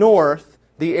the north,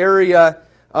 the area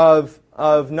of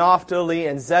Naphtali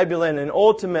and Zebulun, and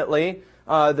ultimately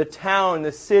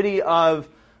the city of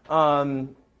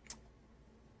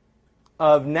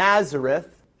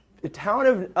Nazareth, the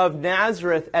town of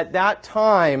Nazareth at that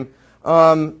time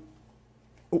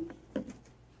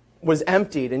was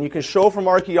emptied. And you can show from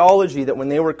archaeology that when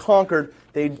they were conquered,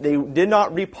 they did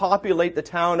not repopulate the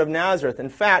town of Nazareth. In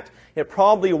fact, it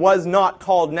probably was not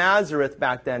called Nazareth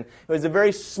back then. It was a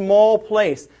very small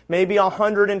place. Maybe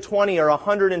 120 or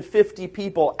 150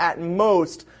 people at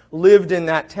most lived in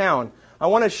that town. I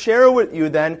want to share with you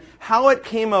then how it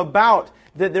came about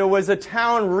that there was a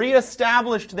town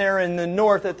reestablished there in the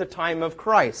north at the time of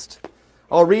Christ.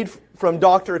 I'll read from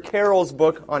Dr. Carroll's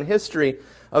book on history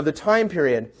of the time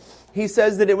period. He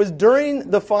says that it was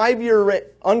during the 5-year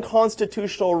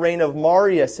unconstitutional reign of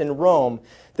Marius in Rome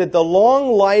that the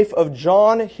long life of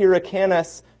John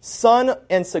Hyrcanus, son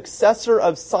and successor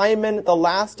of Simon, the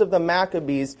last of the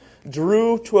Maccabees,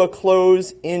 drew to a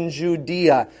close in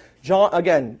Judea.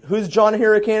 Who's John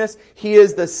Hyrcanus? He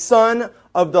is the son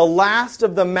of the last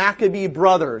of the Maccabee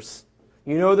brothers.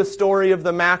 You know the story of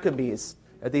the Maccabees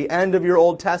at the end of your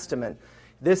Old Testament.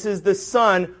 This is the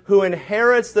son who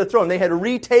inherits the throne. They had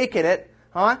retaken it,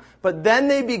 but then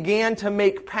they began to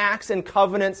make pacts and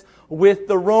covenants with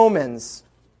the Romans,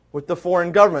 with the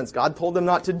foreign governments. God told them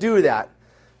not to do that.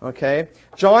 Okay?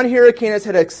 John Hyrcanus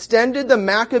had extended the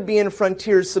Maccabean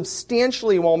frontiers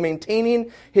substantially while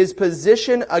maintaining his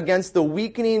position against the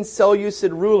weakening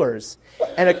Seleucid rulers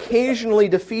and occasionally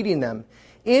defeating them.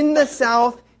 In the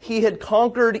south, he had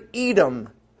conquered Edom,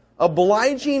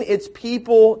 obliging its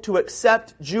people to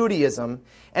accept Judaism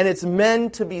and its men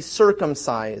to be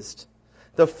circumcised.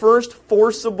 The first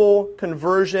forcible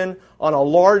conversion on a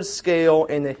large scale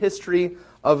in the history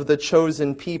of the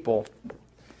chosen people.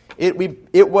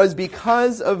 It was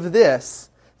because of this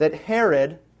that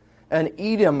Herod, an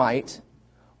Edomite,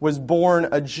 was born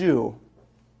a Jew.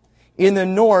 In the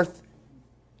north,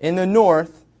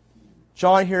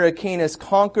 John Hyrcanus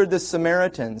conquered the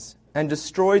Samaritans and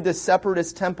destroyed the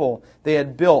separatist temple they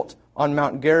had built on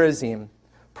Mount Gerizim,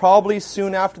 probably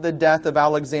soon after the death of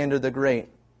Alexander the Great.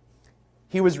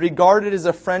 He was regarded as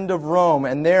a friend of Rome,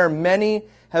 and there may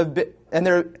have been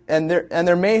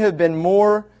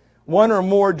one or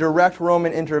more direct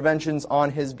Roman interventions on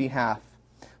his behalf.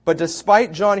 But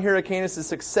despite John Hyrcanus'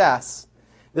 success,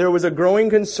 there was a growing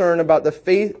concern about the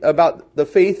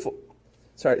faithful.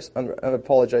 Sorry, I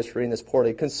apologize for reading this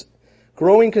poorly.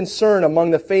 Growing concern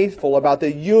among the faithful about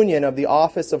the union of the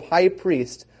office of high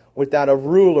priest with that of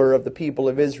ruler of the people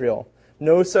of Israel.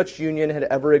 No such union had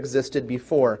ever existed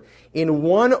before. In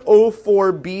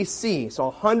 104 BC, so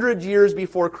 100 years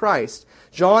before Christ,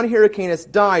 John Hyrcanus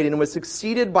died and was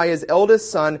succeeded by his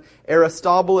eldest son,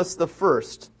 Aristobulus I.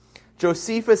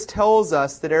 Josephus tells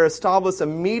us that Aristobulus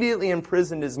immediately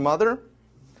imprisoned his mother,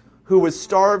 who was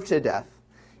starved to death,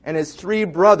 and his 3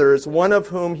 brothers, one of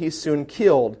whom he soon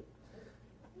killed.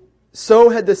 So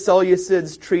had the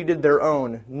Seleucids treated their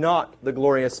own, not the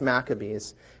glorious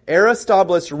Maccabees.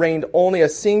 Aristobulus reigned only a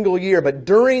single year, but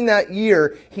during that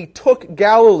year he took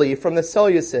Galilee from the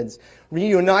Seleucids,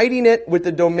 reuniting it with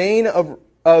the domain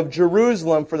of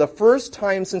Jerusalem for the first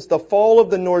time since the fall of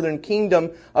the northern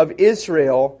kingdom of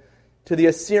Israel to the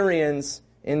Assyrians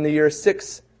in the year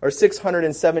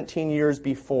 617 years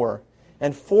before,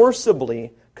 and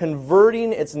forcibly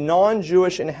converting its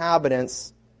non-Jewish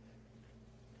inhabitants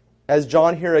as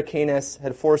John Hyrcanus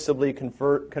had forcibly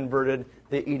converted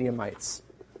the Edomites.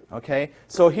 Okay?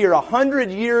 So here,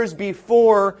 100 years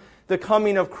before the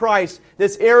coming of Christ,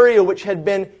 this area which had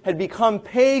become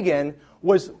pagan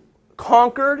was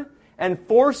conquered and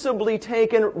forcibly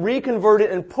taken,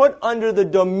 reconverted, and put under the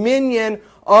dominion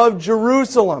of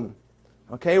Jerusalem.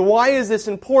 Okay, why is this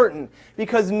important?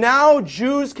 Because now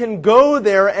Jews can go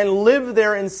there and live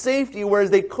there in safety, whereas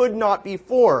they could not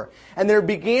before. And there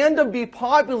began to be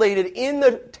populated in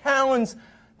the towns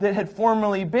that had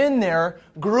formerly been there,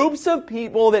 groups of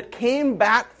people that came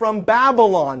back from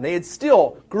Babylon.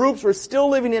 Groups were still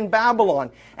living in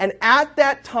Babylon. And at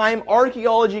that time,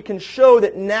 archaeology can show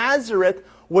that Nazareth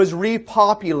was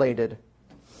repopulated.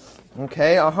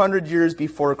 Okay, 100 years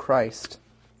before Christ.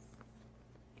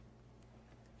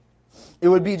 it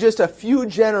would be just a few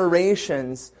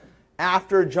generations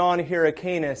after John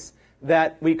Hyrcanus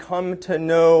that we come to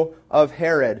know of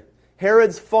Herod.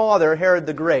 Herod's father, Herod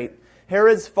the Great,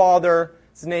 Herod's father's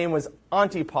name was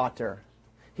Antipater.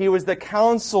 He was the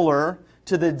counselor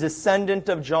to the descendant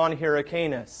of John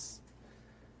Hyrcanus.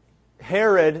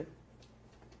 Herod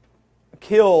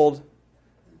killed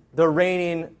the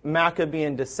reigning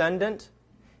Maccabean descendant.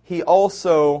 He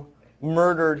also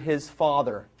murdered his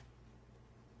father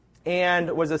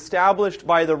and was established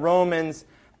by the Romans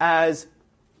as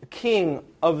king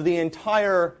of the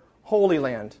entire Holy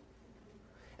Land.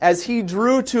 As he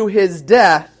drew to his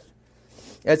death,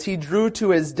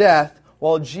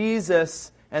 while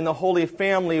Jesus and the Holy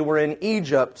Family were in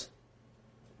Egypt,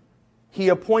 he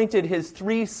appointed his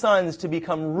 3 sons to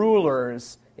become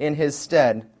rulers in his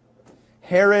stead.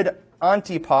 Herod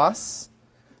Antipas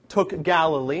took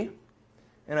Galilee,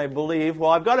 and I believe,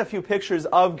 well, I've got a few pictures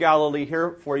of Galilee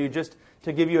here for you just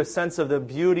to give you a sense of the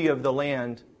beauty of the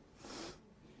land.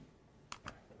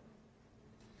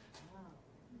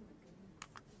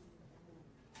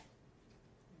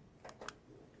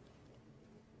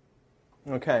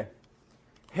 Okay.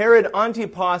 Herod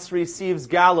Antipas receives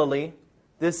Galilee.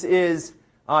 This is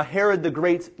Herod the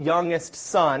Great's youngest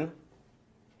son.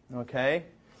 Okay.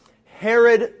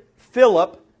 Herod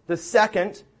Philip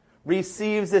II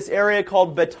receives this area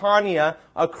called Bathania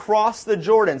across the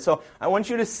Jordan. So I want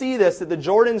you to see this, that the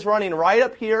Jordan's running right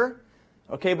up here,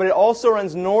 okay, but it also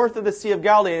runs north of the Sea of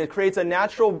Galilee, and it creates a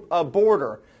natural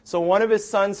border. So one of his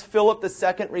sons, Philip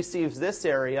II, receives this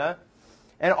area.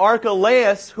 And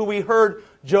Archelaus, who we heard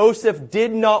Joseph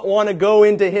did not want to go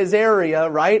into his area,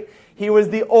 right? He was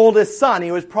the oldest son.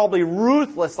 He was probably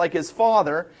ruthless like his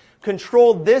father.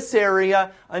 Controlled this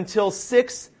area until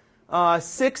 6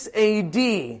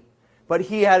 AD. But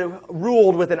he had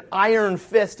ruled with an iron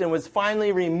fist and was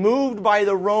finally removed by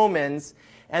the Romans.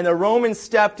 And the Romans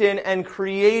stepped in and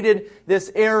created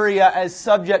this area as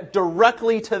subject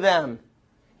directly to them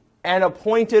and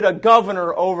appointed a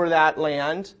governor over that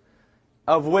land,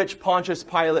 of which Pontius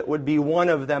Pilate would be one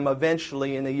of them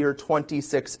eventually in the year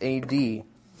 26 AD.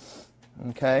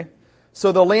 Okay?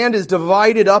 So the land is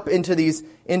divided up into these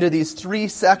 3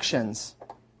 sections.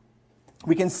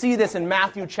 We can see this in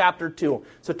Matthew chapter 2.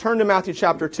 So turn to Matthew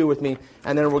chapter 2 with me,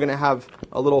 and then we're going to have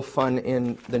a little fun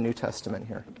in the New Testament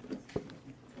here.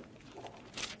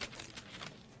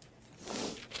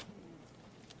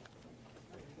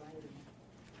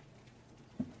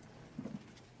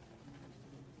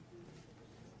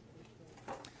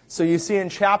 So you see in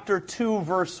chapter 2,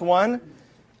 verse 1,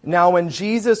 now when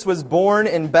Jesus was born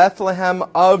in Bethlehem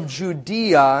of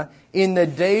Judea in the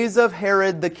days of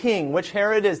Herod the king. Which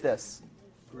Herod is this?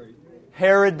 Great.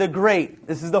 Herod the Great.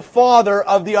 This is the father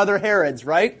of the other Herods,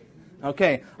 right?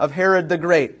 Okay, of Herod the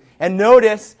Great. And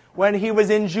notice when he was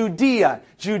in Judea.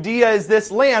 Judea is this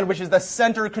land which is the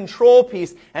center control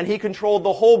piece, and he controlled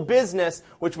the whole business,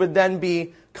 which would then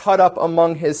be cut up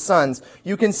among his sons.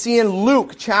 You can see in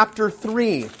Luke chapter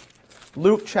 3.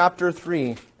 Luke chapter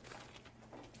 3.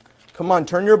 Come on,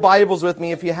 turn your Bibles with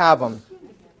me if you have them.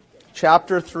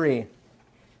 Chapter 3.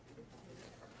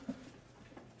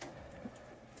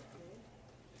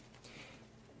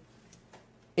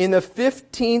 In the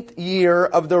 15th year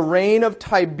of the reign of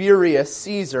Tiberius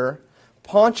Caesar,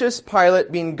 Pontius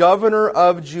Pilate being governor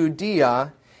of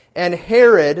Judea, and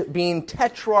Herod being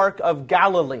tetrarch of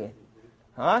Galilee.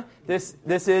 This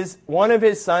is one of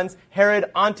his sons, Herod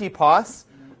Antipas.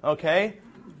 Okay.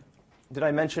 Did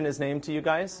I mention his name to you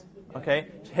guys? Okay.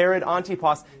 Herod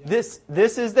Antipas. This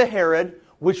is the Herod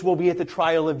which will be at the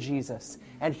trial of Jesus.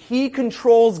 And he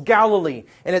controls Galilee.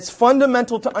 And it's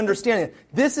fundamental to understanding it.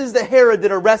 This is the Herod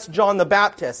that arrests John the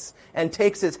Baptist and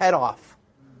takes his head off.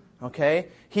 Okay?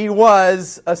 He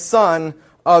was a son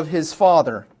of his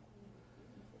father.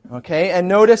 Okay? And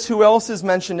notice who else is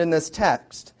mentioned in this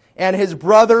text. And his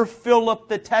brother Philip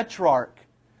the Tetrarch.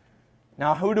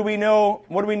 Now, what do we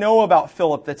know about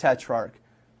Philip the Tetrarch?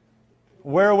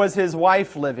 Where was his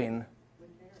wife living?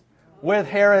 With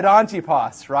Herod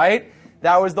Antipas, right?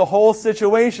 That was the whole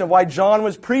situation of why John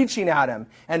was preaching at him.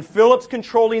 And Philip's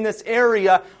controlling this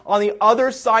area on the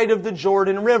other side of the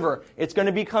Jordan River. It's going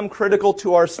to become critical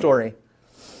to our story.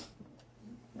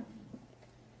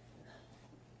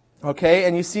 Okay,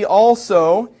 and you see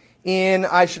also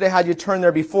I should have had you turn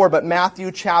there before, but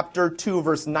Matthew chapter 2,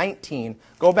 verse 19.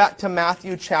 Go back to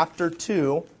Matthew chapter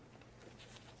 2.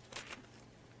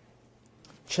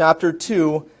 Chapter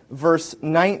 2, verse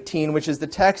 19, which is the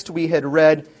text we had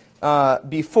read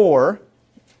before.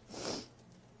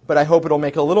 But I hope it'll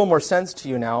make a little more sense to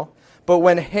you now. But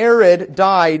when Herod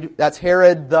died, that's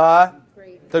Herod the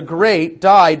the Great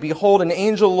died, behold, an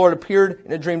angel of the Lord appeared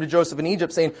in a dream to Joseph in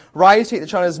Egypt, saying, Rise, take the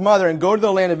child and his mother, and go to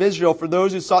the land of Israel, for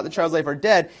those who sought the child's life are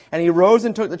dead. And he rose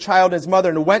and took the child and his mother,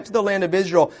 and went to the land of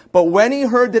Israel. But when he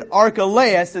heard that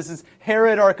Archelaus, this is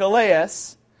Herod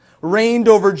Archelaus, reigned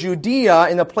over Judea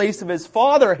in the place of his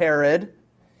father Herod,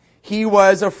 he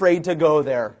was afraid to go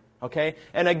there. Okay?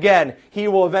 And again, he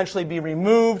will eventually be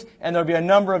removed, and there'll be a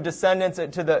number of descendants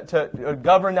to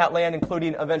govern that land,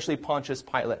 including eventually Pontius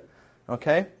Pilate.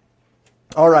 Okay?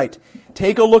 All right.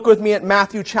 Take a look with me at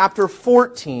Matthew chapter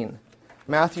 14.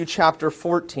 Matthew chapter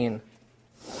 14.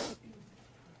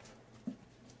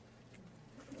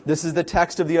 This is the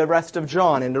text of the arrest of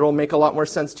John, and it'll make a lot more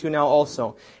sense to you now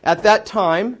also. At that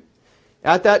time,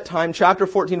 chapter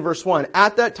 14, verse 1,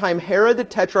 at that time Herod the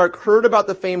Tetrarch heard about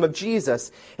the fame of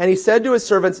Jesus, and he said to his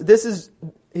servants, This is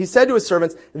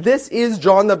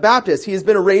John the Baptist. He has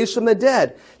been raised from the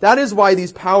dead. That is why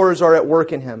these powers are at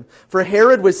work in him. For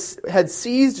Herod had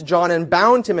seized John and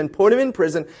bound him and put him in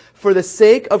prison for the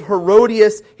sake of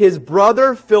Herodias, his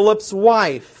brother Philip's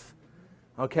wife.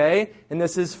 Okay? And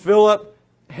this is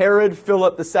Herod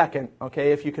Philip II.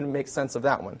 Okay? If you can make sense of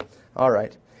that one. All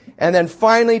right. And then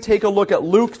finally, take a look at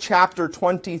Luke chapter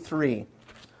 23.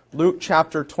 Luke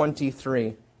chapter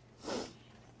 23.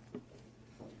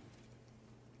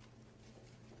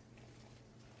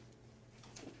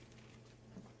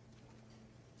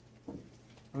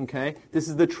 Okay, this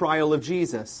is the trial of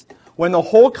Jesus. When the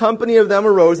whole company of them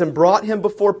arose and brought him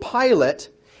before Pilate,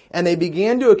 and they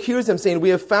began to accuse him, saying, We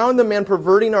have found the man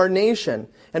perverting our nation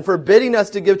and forbidding us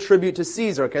to give tribute to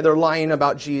Caesar. Okay, they're lying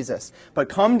about Jesus. But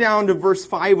come down to verse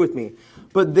 5 with me.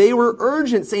 But they were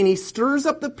urgent, saying, He stirs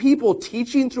up the people,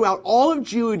 teaching throughout all of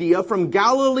Judea, from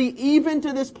Galilee even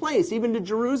to this place, even to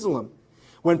Jerusalem.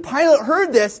 When Pilate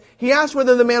heard this, he asked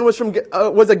whether the man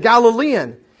was a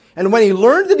Galilean. And when he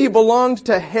learned that he belonged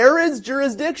to Herod's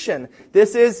jurisdiction,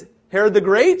 this is Herod the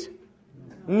Great?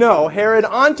 No, Herod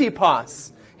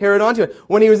Antipas. Herod Antipas.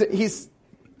 When he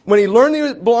learned that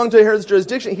he belonged to Herod's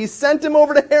jurisdiction, he sent him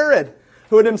over to Herod,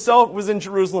 who himself was in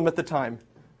Jerusalem at the time.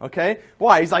 Okay?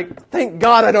 Why? He's like, thank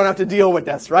God I don't have to deal with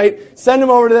this, right? Send him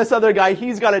over to this other guy.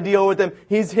 He's got to deal with him.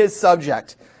 He's his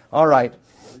subject. All right.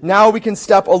 Now we can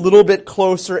step a little bit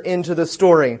closer into the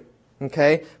story.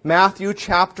 Okay, Matthew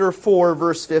chapter 4,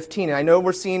 verse 15. And I know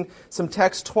we're seeing some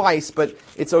text twice, but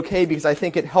it's okay because I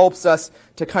think it helps us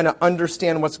to kind of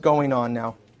understand what's going on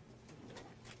now.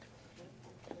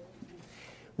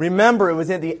 Remember, it was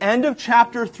at the end of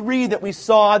chapter 3 that we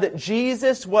saw that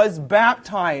Jesus was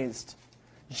baptized.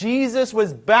 Jesus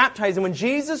was baptized. And when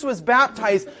Jesus was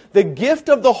baptized, the gift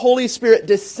of the Holy Spirit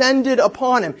descended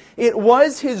upon him. It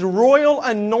was his royal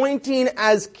anointing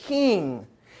as king.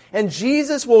 And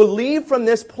Jesus will leave from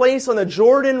this place on the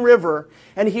Jordan River,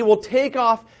 and he will take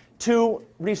off to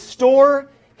restore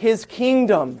his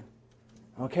kingdom.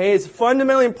 Okay, it's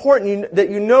fundamentally important that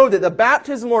you know that the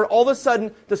baptism, Lord, all of a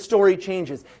sudden the story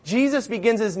changes. Jesus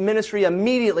begins his ministry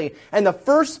immediately, and the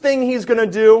first thing he's going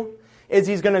to do is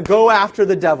he's going to go after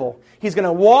the devil. He's going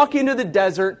to walk into the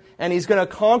desert, and he's going to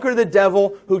conquer the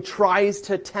devil who tries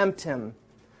to tempt him.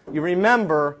 You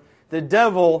remember, the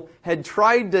devil had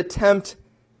tried to tempt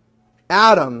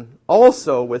Adam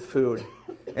also with food,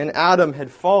 and Adam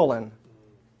had fallen.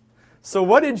 So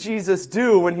what did Jesus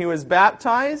do when he was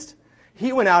baptized?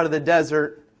 He went out of the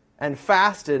desert and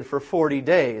fasted for 40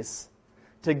 days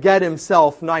to get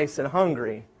himself nice and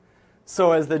hungry.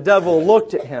 So as the devil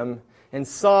looked at him and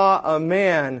saw a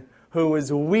man who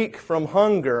was weak from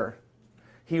hunger,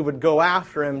 he would go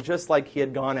after him just like he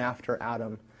had gone after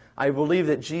Adam. I believe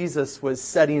that Jesus was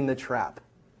setting the trap.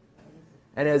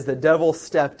 And as the devil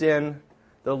stepped in,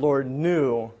 the Lord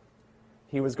knew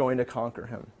he was going to conquer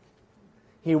him.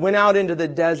 He went out into the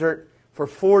desert for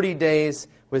 40 days,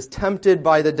 was tempted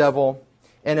by the devil,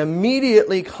 and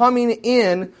immediately coming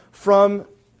in from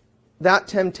that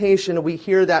temptation, we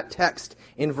hear that text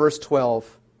in verse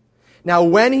 12. Now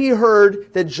when he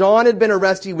heard that John had been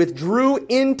arrested, he withdrew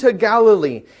into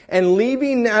Galilee, and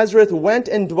leaving Nazareth went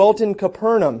and dwelt in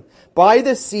Capernaum, by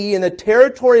the sea, in the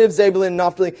territory of Zebulun and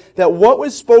Naphtali, that what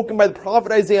was spoken by the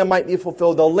prophet Isaiah might be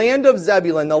fulfilled. The land of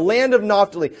Zebulun, the land of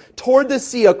Naphtali, toward the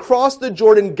sea, across the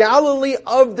Jordan, Galilee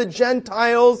of the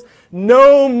Gentiles,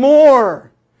 no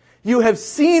more. You have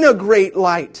seen a great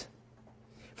light.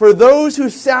 For those who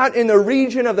sat in the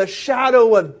region of the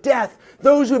shadow of death,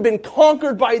 those who had been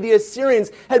conquered by the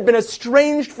Assyrians, had been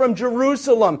estranged from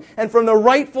Jerusalem and from the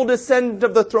rightful descendant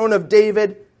of the throne of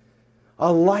David,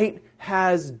 a light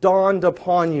has dawned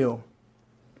upon you.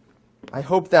 I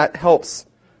hope that helps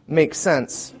make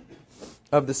sense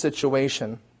of the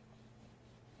situation.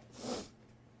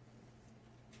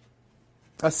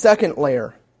 A second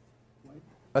layer.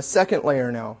 a second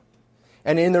layer now.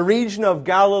 And in the region of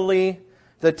Galilee,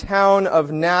 the town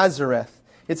of Nazareth.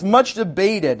 It's much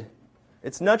debated.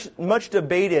 It's much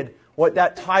debated what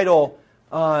that title,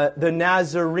 the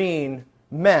Nazarene,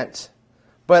 meant.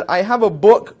 But I have a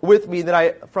book with me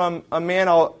from a man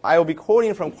I will be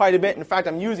quoting from quite a bit. In fact,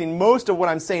 I'm using most of what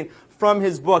I'm saying from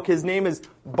his book. His name is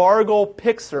Bargel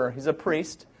Pixer. He's a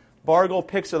priest. Bargel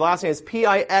Pixer. The last name is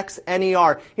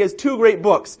Pixner. He has two great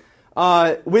books,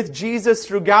 With Jesus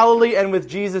Through Galilee and With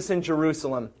Jesus in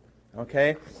Jerusalem.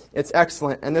 Okay? It's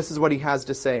excellent. And this is what he has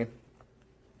to say.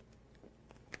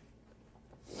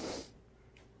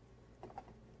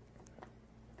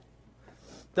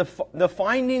 The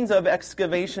findings of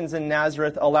excavations in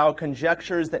Nazareth allow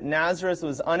conjectures that Nazareth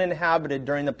was uninhabited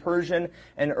during the Persian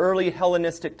and early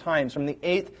Hellenistic times, from the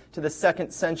 8th to the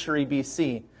 2nd century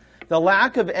BC. The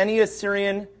lack of any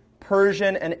Assyrian,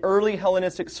 Persian, and early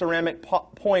Hellenistic ceramic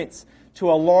points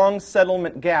to a long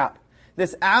settlement gap.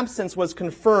 This absence was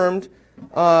confirmed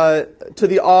to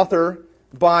the author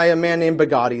by a man named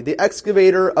Baghdadi, the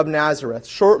excavator of Nazareth,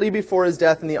 shortly before his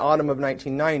death in the autumn of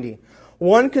 1990.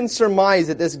 One can surmise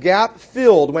that this gap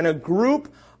filled when a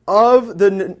group of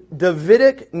the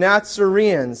Davidic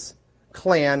Nazareans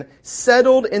clan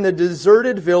settled in the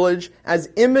deserted village as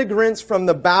immigrants from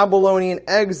the Babylonian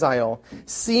exile,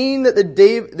 seeing that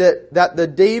the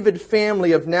David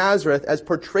family of Nazareth, as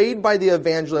portrayed by the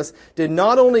evangelist, did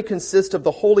not only consist of the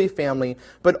Holy Family,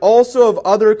 but also of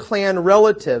other clan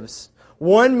relatives.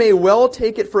 One may well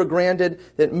take it for granted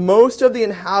that most of the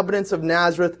inhabitants of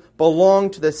Nazareth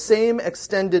belonged to the same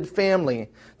extended family,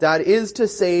 that is to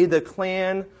say, the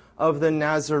clan of the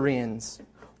Nazarenes.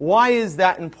 Why is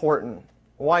that important?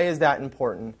 Why is that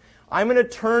important? I'm going to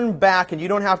turn back, and you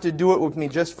don't have to do it with me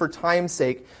just for time's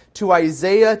sake, to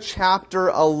Isaiah chapter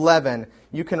 11.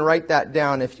 You can write that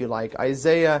down if you like.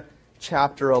 Isaiah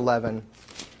chapter 11.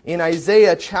 In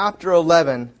Isaiah chapter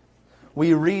 11,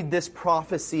 we read this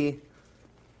prophecy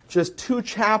just 2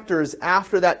 chapters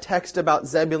after that text about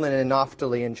Zebulun and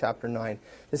Naphtali in chapter 9.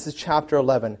 This is chapter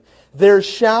 11. There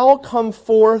shall come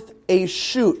forth a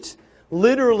shoot,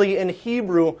 literally in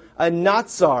Hebrew, a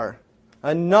natsar,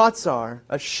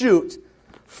 a shoot,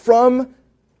 from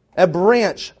a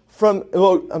branch,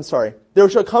 there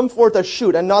shall come forth a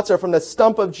shoot, a natsar, from the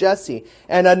stump of Jesse,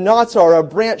 and a natsar, a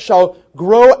branch, shall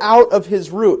grow out of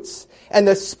his roots, and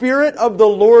the Spirit of the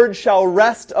Lord shall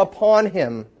rest upon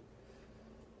him,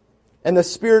 and the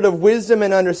spirit of wisdom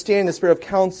and understanding, the spirit of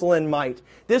counsel and might.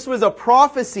 This was a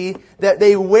prophecy that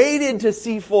they waited to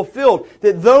see fulfilled,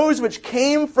 that those which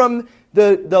came from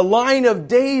the line of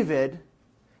David,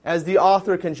 as the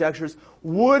author conjectures,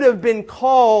 would have been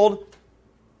called,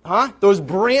 those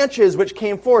branches which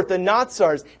came forth, the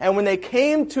Natsars, and when they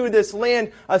came to this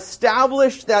land,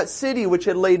 established that city which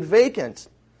had laid vacant,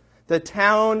 the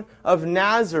town of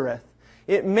Nazareth.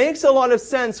 It makes a lot of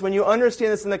sense when you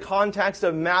understand this in the context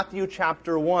of Matthew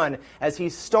chapter 1, as he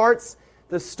starts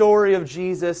the story of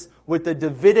Jesus with the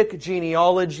Davidic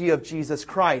genealogy of Jesus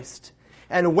Christ.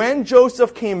 And when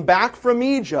Joseph came back from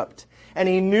Egypt, and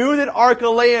he knew that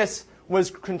Archelaus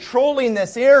was controlling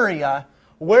this area,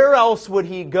 where else would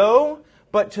he go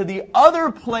but to the other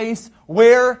place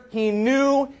where he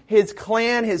knew his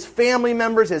clan, his family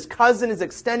members, his cousin, his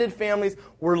extended families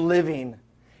were living?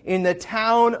 In the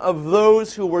town of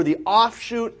those who were the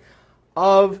offshoot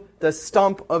of the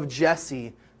stump of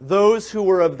Jesse, those who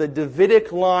were of the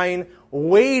Davidic line,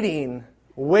 waiting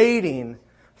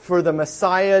for the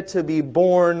Messiah to be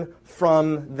born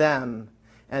from them.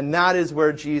 And that is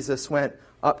where Jesus went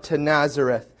up to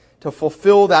Nazareth, to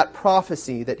fulfill that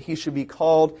prophecy that he should be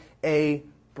called a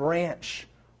branch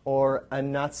or a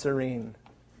Nazarene.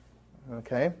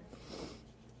 Okay?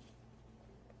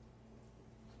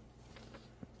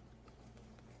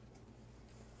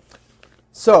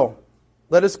 So,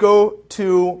 let us go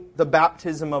to the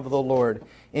baptism of the Lord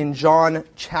in John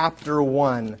chapter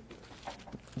 1.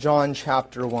 John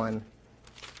chapter 1.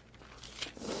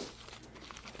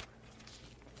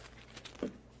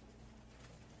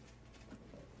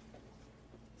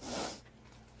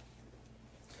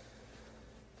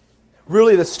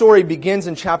 Really, the story begins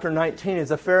in chapter 19 as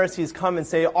the Pharisees come and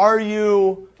say, Are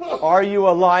you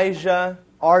Elijah?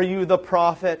 Are you the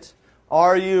prophet?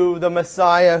 Are you the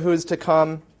Messiah who is to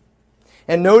come?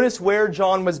 And notice where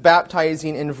John was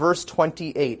baptizing in verse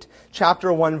 28.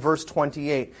 Chapter 1, verse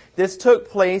 28. This took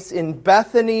place in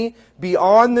Bethany,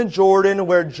 beyond the Jordan,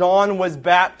 where John was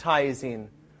baptizing.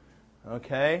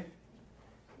 Okay?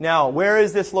 Now, where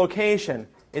is this location?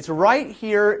 It's right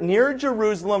here near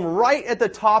Jerusalem, right at the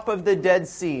top of the Dead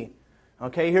Sea.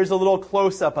 Okay, here's a little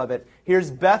close-up of it. Here's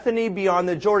Bethany beyond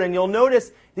the Jordan. You'll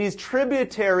notice these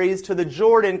tributaries to the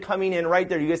Jordan coming in right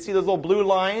there. You guys see those little blue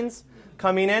lines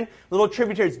coming in? Little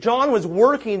tributaries. John was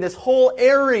working this whole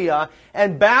area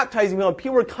and baptizing people.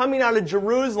 People were coming out of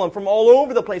Jerusalem from all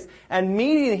over the place and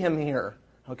meeting him here.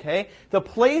 Okay? The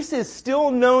place is still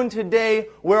known today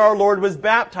where our Lord was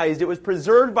baptized. It was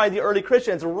preserved by the early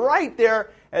Christians right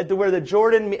there at where the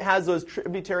Jordan has those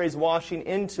tributaries washing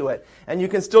into it. And you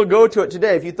can still go to it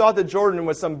today. If you thought the Jordan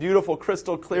was some beautiful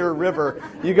crystal clear river,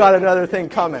 you got another thing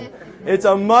coming. It's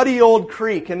a muddy old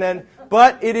creek.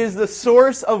 But it is the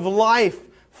source of life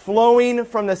flowing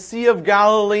from the Sea of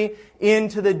Galilee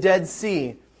into the Dead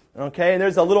Sea. Okay, and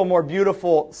there's a little more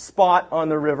beautiful spot on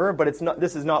the river, but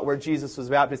this is not where Jesus was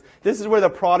baptized. This is where the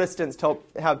Protestants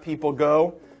have people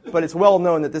go, but it's well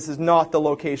known that this is not the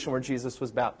location where Jesus was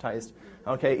baptized.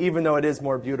 Okay, even though it is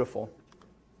more beautiful.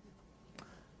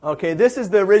 Okay, this is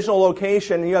the original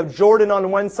location. You have Jordan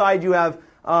on one side, you have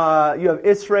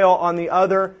Israel on the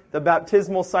other. The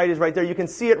baptismal site is right there. You can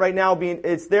see it right now.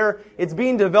 It's there. It's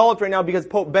being developed right now because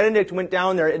Pope Benedict went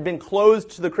down there. It had been closed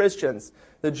to the Christians.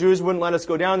 The Jews wouldn't let us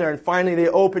go down there, and finally they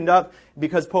opened up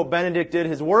because Pope Benedict did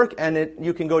his work, and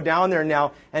you can go down there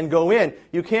now and go in.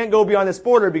 You can't go beyond this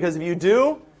border because if you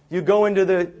do, you go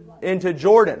into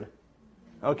Jordan.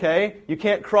 Okay? You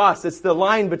can't cross. It's the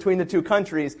line between the two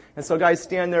countries. And so guys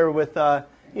stand there with, I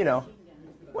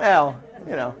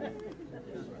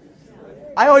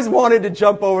always wanted to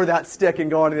jump over that stick and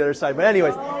go on to the other side. But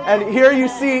anyways, and here you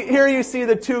see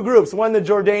the two groups, one the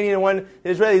Jordanian and one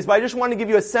the Israelis. But I just wanted to give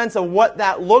you a sense of what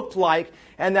that looked like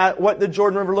and what the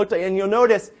Jordan River looked like. And you'll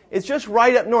notice it's just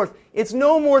right up north. It's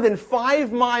no more than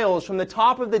 5 miles from the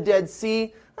top of the Dead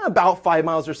Sea, about 5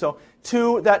 miles or so,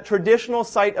 to that traditional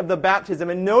site of the baptism.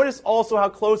 And notice also how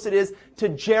close it is to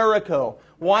Jericho.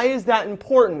 Why is that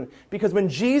important? Because when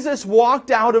Jesus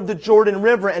walked out of the Jordan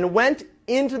River and went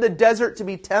into the desert to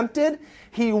be tempted,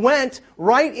 he went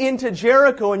right into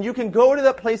Jericho, and you can go to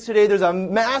that place today. There's a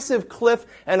massive cliff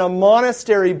and a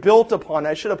monastery built upon it.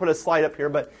 I should have put a slide up here,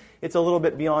 but it's a little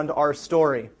bit beyond our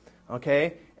story.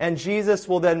 Okay? And Jesus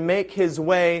will then make his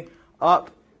way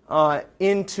up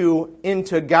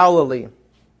into Galilee.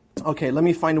 Okay, let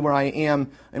me find where I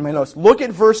am in my notes. Look at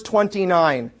verse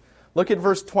 29. Look at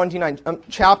verse 29.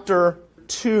 Chapter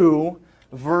 2,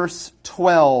 verse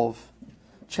 12.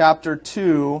 Chapter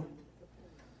 2,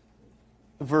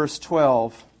 verse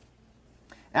 12.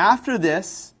 After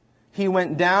this, he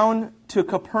went down to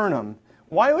Capernaum.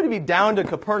 Why would he be down to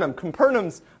Capernaum?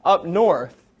 Capernaum's up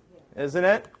north, isn't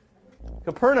it?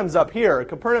 Capernaum's up here.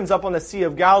 Capernaum's up on the Sea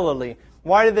of Galilee.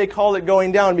 Why did they call it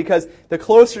going down? Because the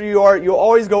closer you are, you'll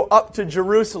always go up to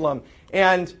Jerusalem.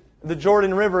 And the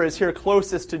Jordan River is here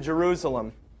closest to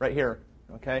Jerusalem, right here.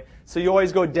 Okay? So you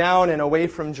always go down and away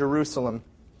from Jerusalem.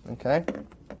 Okay?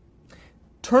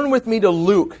 Turn with me to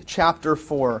Luke chapter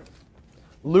 4.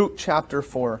 Luke chapter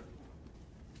 4.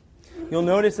 You'll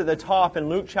notice at the top in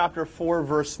Luke chapter 4,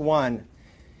 verse 1.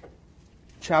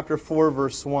 Chapter 4,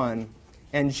 verse 1.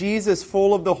 And Jesus,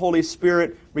 full of the Holy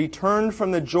Spirit, returned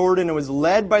from the Jordan and was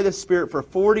led by the Spirit for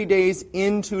 40 days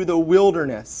into the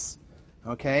wilderness.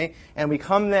 Okay? And we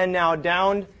come then now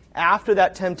down after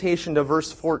that temptation to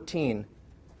verse 14.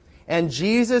 And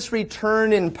Jesus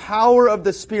returned in power of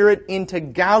the Spirit into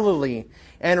Galilee,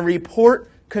 and a report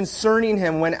concerning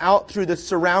him went out through the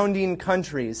surrounding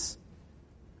countries.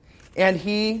 And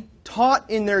he taught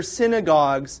in their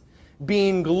synagogues,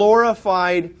 being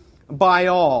glorified by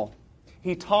all.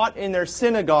 He taught in their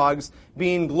synagogues,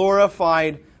 being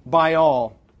glorified by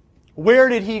all. Where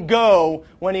did he go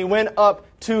when he went up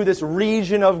to this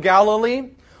region of Galilee?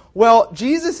 Well,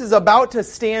 Jesus is about to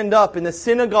stand up in the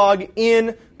synagogue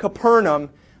in Capernaum,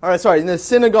 in the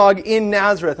synagogue in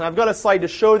Nazareth. And I've got a slide to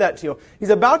show that to you. He's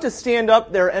about to stand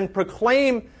up there and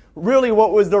proclaim really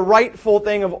what was the rightful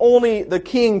thing of only the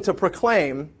king to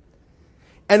proclaim.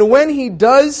 And when he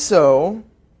does so,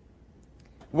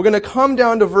 we're going to come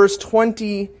down to verse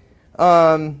 23.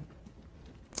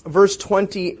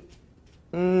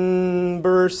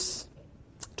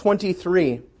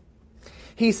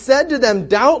 He said to them,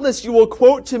 "Doubtless you will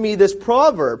quote to me this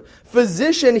proverb,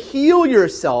 'Physician, heal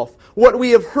yourself. What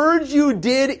we have heard you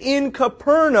did in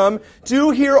Capernaum,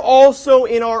 do here also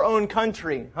in our own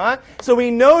country.'" So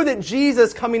we know that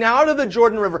Jesus, coming out of the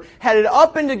Jordan River, headed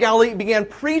up into Galilee, began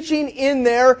preaching in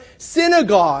their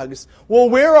synagogues. Well,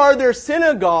 where are their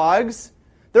synagogues?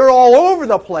 They're all over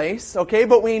the place, okay?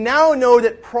 But we now know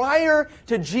that prior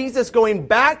to Jesus going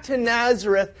back to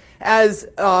Nazareth as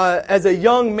a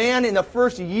young man in the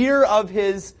first year of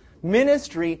his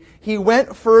ministry, he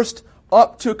went first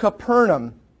up to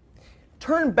Capernaum.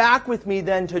 turn back with me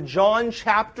then to John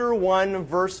chapter 1,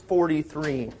 verse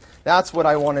 43. That's what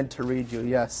I wanted to read you,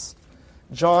 yes.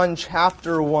 John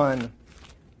chapter 1.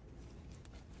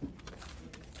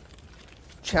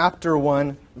 Chapter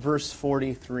 1, verse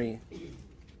 43.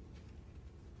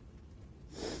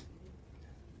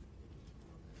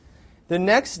 The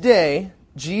next day,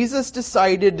 Jesus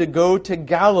decided to go to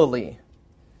Galilee.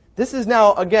 This is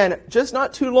now, again, just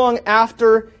not too long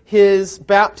after his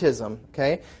baptism.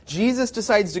 Okay, Jesus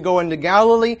decides to go into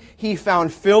Galilee. He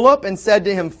found Philip and said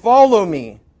to him, "Follow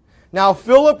me." Now,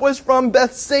 Philip was from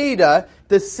Bethsaida,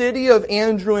 the city of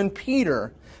Andrew and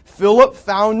Peter. Philip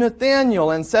found Nathanael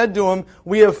and said to him,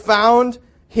 "We have found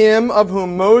him of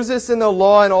whom Moses in the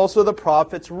law and also the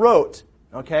prophets wrote."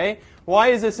 Okay? Why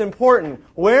is this important?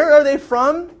 Where are they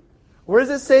from? Where does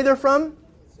it say they're from?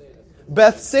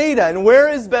 Bethsaida. And where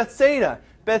is Bethsaida?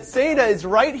 Bethsaida is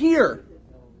right here.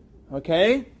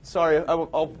 Okay? Sorry,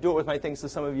 I'll do it with my thing so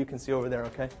some of you can see over there,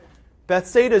 okay?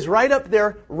 Bethsaida is right up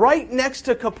there, right next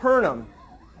to Capernaum.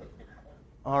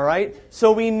 All right?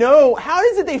 So we know, how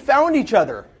is it they found each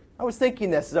other? I was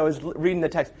thinking this as I was reading the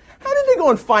text. How did they go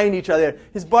and find each other?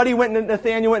 His buddy went, and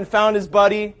Nathanael went and found his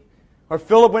buddy. Or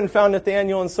Philip went and found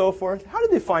Nathanael and so forth. How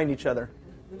did they find each other?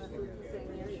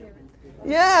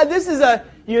 Yeah, this is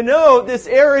this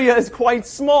area is quite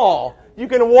small. You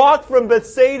can walk from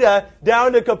Bethsaida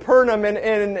down to Capernaum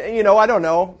in I don't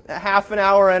know, half an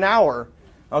hour.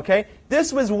 Okay?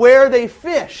 This was where they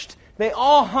fished. They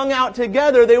all hung out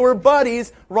together. They were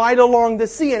buddies right along the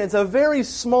sea. And it's a very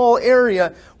small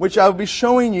area, which I'll be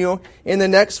showing you in the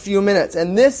next few minutes.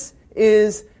 And this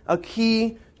is a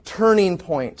key turning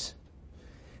point.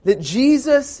 That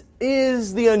Jesus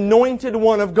is the anointed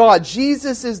one of God.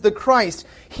 Jesus is the Christ.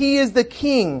 He is the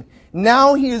King.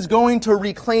 Now he is going to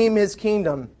reclaim his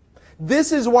kingdom.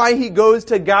 This is why he goes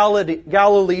to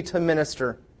Galilee to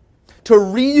minister. To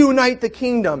reunite the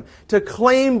kingdom. To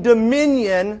claim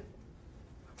dominion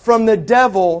from the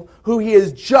devil who he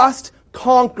has just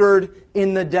conquered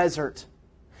in the desert.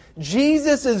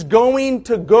 Jesus is going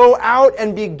to go out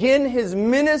and begin his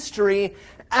ministry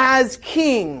as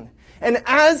king. And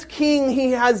as king,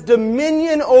 he has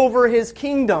dominion over his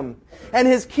kingdom. And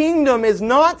his kingdom is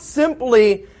not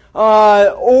simply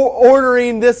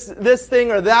ordering this thing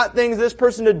or that thing, this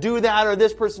person to do that or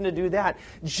this person to do that.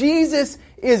 Jesus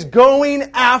is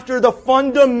going after the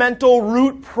fundamental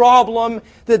root problem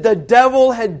that the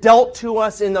devil had dealt to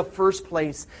us in the first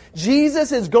place.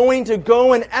 Jesus is going to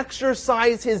go and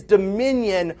exercise his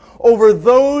dominion over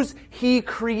those he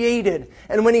created.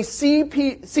 And when he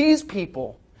sees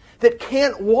people that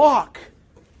can't walk,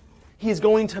 he's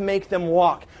going to make them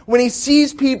walk. When he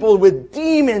sees people with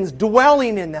demons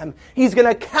dwelling in them, he's going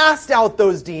to cast out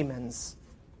those demons.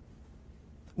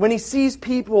 When he sees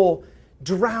people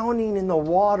drowning in the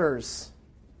waters,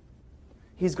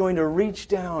 he's going to reach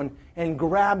down and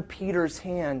grab Peter's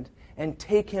hand and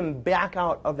take him back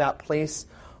out of that place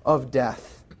of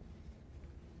death.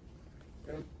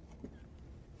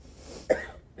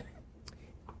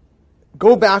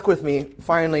 Go back with me,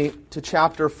 finally, to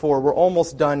chapter 4. We're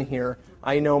almost done here.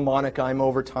 I know, Monica, I'm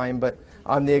over time, but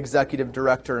I'm the executive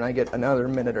director, and I get another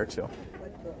minute or two.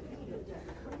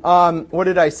 What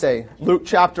did I say? Luke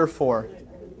chapter 4.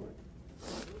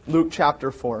 Luke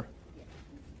chapter 4.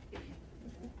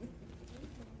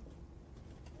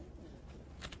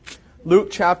 Luke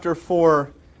chapter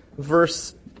 4,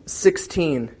 verse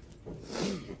 16.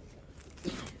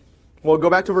 Well,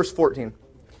 go back to verse 14.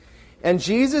 And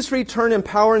Jesus returned in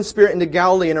power and spirit into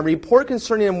Galilee, and a report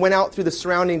concerning him went out through the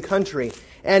surrounding country.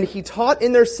 And he taught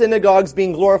in their synagogues,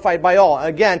 being glorified by all.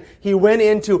 Again, he went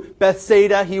into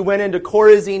Bethsaida, he went into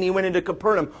Chorazin, he went into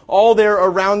Capernaum, all there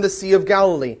around the Sea of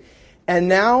Galilee.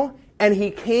 And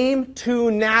he came to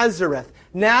Nazareth.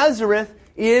 Nazareth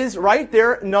is right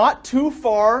there, not too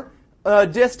far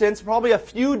distance, probably a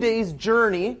few days'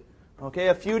 journey. Okay,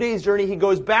 a few days' journey. He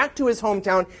goes back to his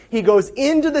hometown. He goes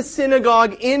into the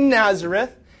synagogue in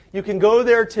Nazareth. You can go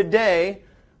there today.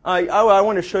 I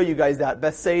want to show you guys that.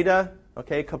 Bethsaida,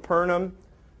 okay, Capernaum.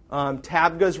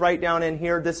 Tabgha's right down in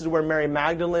here. This is where Mary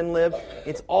Magdalene lived.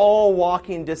 It's all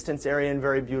walking distance area and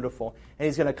very beautiful. And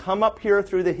he's going to come up here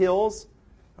through the hills.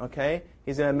 Okay,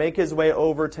 he's going to make his way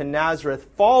over to Nazareth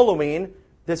following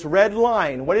this red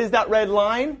line. What is that red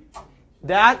line?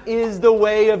 That is the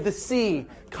way of the sea.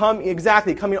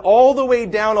 Coming all the way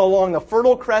down along the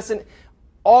Fertile Crescent.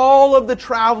 All of the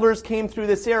travelers came through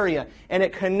this area, and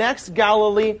it connects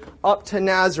Galilee up to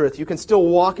Nazareth. You can still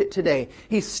walk it today.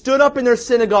 He stood up in their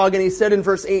synagogue and he said in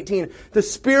verse 18, "The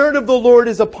Spirit of the Lord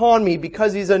is upon me,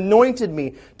 because he's anointed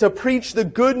me to preach the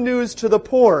good news to the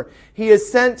poor. He has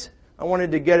sent," I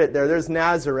wanted to get it there, there's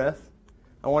Nazareth.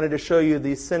 I wanted to show you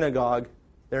the synagogue.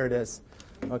 There it is.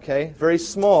 Okay, very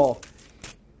small.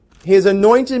 He has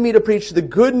anointed me to preach the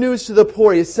good news to the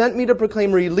poor. He has sent me to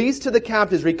proclaim release to the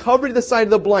captives, recovery to the sight of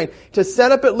the blind, to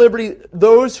set up at liberty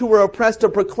those who were oppressed, to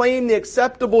proclaim the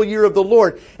acceptable year of the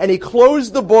Lord. And he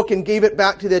closed the book and gave it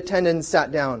back to the attendant and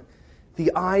sat down.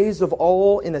 The eyes of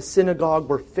all in the synagogue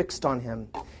were fixed on him.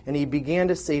 And he began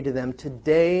to say to them,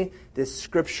 "Today this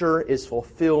scripture is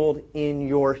fulfilled in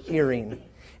your hearing."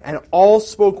 And all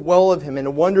spoke well of him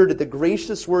and wondered at the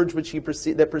gracious words which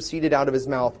that proceeded out of his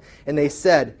mouth. And they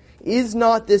said, "Is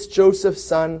not this Joseph's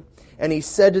son?" And he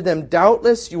said to them,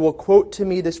 "Doubtless you will quote to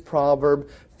me this proverb,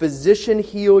 'Physician,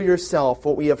 heal yourself.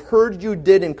 What we have heard you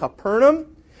did in Capernaum,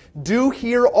 do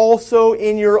here also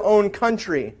in your own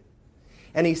country.'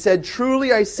 And he said,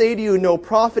 'Truly I say to you, no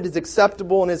prophet is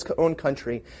acceptable in his own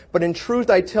country. But in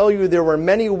truth I tell you, there were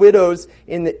many widows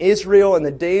in Israel in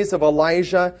the days of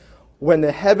Elijah, when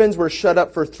the heavens were shut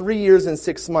up for 3 years and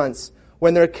 6 months,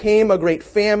 when there came a great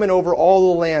famine over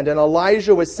all the land. And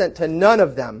Elijah was sent to none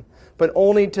of them, but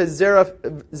only to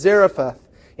Zarephath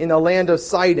in the land of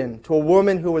Sidon, to a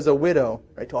woman who was a widow,'"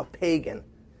 right, to a pagan.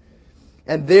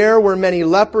 "And there were many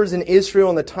lepers in Israel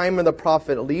in the time of the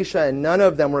prophet Elisha, and none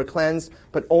of them were cleansed,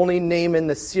 but only Naaman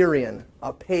the Syrian,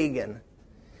 a pagan.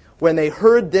 When they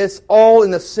heard this, all in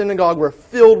the synagogue were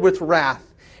filled with wrath,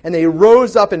 and they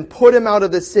rose up and put him out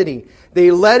of the city.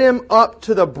 They led him up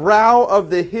to the brow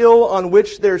of the hill on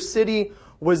which their city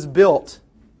was built,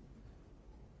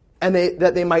 and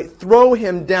that they might throw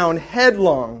him down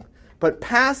headlong. But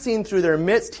passing through their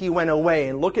midst, he went away."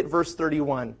 And look at verse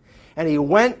 31. "And he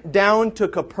went down to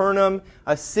Capernaum,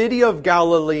 a city of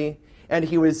Galilee, and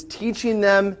he was teaching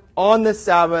them on the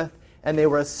Sabbath, and they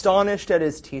were astonished at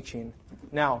his teaching."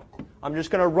 Now, I'm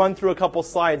just going to run through a couple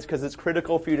slides because it's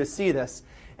critical for you to see this.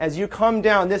 As you come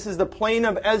down, this is the plain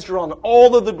of Esdraelon.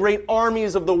 All of the great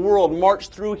armies of the world march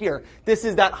through here. This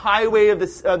is that highway of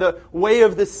the way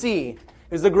of the sea.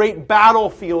 It's the great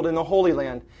battlefield in the Holy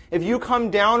Land. If you come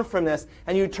down from this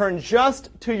and you turn just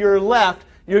to your left,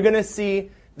 you're going to see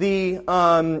the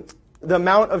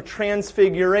Mount of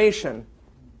Transfiguration,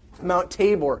 Mount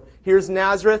Tabor. Here's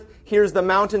Nazareth. Here's the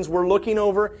mountains we're looking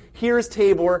over. Here's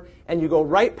Tabor. And you go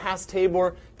right past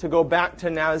Tabor to go back to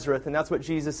Nazareth. And that's what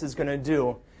Jesus is going to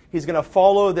do. He's going to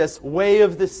follow this way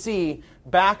of the sea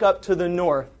back up to the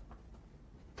north.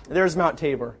 There's Mount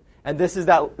Tabor. And this is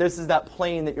that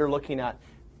plain that you're looking at.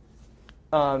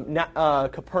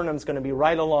 Capernaum's going to be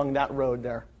right along that road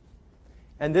there.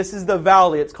 And this is the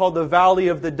valley. It's called the Valley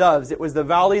of the Doves. It was the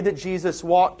valley that Jesus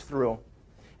walked through.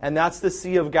 And that's the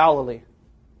Sea of Galilee.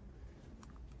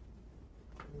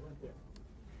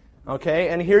 Okay,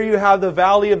 and here you have the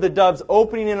Valley of the Doves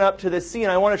opening it up to the sea.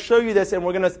 And I want to show you this, and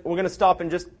we're going to stop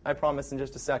in just, I promise, in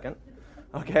just a second.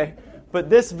 Okay, but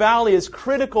this valley is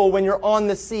critical when you're on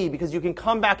the sea because you can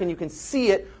come back and you can see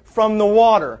it from the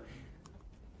water.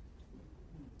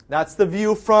 That's the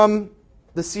view from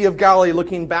the Sea of Galilee,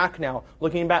 looking back now,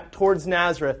 looking back towards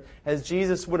Nazareth as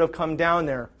Jesus would have come down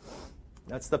there.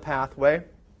 That's the pathway.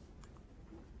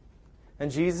 And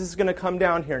Jesus is going to come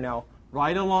down here now.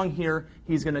 Right along here,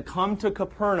 he's going to come to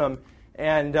Capernaum,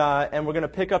 and we're going to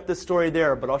pick up the story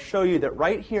there. But I'll show you that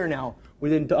right here now,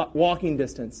 within walking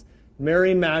distance,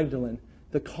 Mary Magdalene,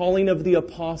 the calling of the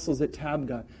apostles at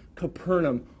Tabgha,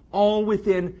 Capernaum, all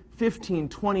within 15,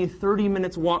 20, 30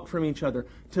 minutes walk from each other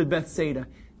to Bethsaida.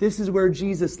 This is where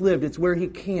Jesus lived. It's where he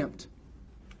camped.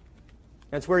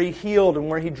 It's where he healed and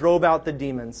where he drove out the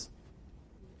demons.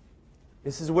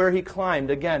 This is where he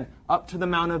climbed, again, up to the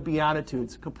Mount of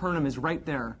Beatitudes. Capernaum is right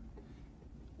there.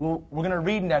 Well, we're going to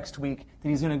read next week that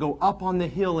he's going to go up on the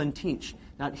hill and teach.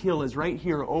 That hill is right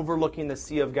here overlooking the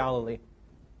Sea of Galilee.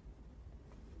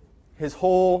 His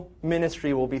whole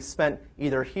ministry will be spent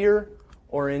either here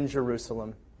or in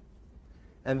Jerusalem.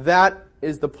 And that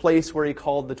is the place where he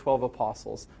called the 12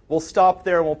 apostles. We'll stop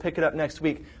there and we'll pick it up next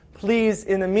week. Please,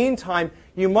 in the meantime,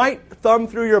 you might thumb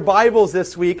through your Bibles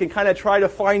this week and kind of try to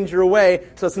find your way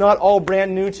so it's not all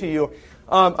brand new to you.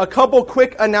 A couple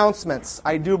quick announcements,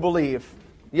 I do believe.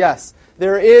 Yes,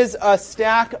 there is a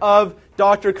stack of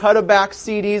Dr. Cuddeback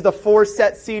CDs, the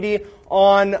 4-set CD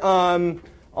on the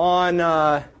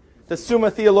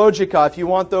Summa Theologica. If you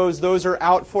want those are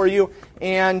out for you.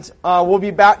 And we'll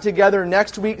be back together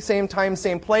next week, same time,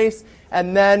 same place.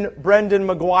 And then Brendan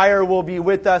McGuire will be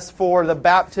with us for the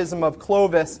baptism of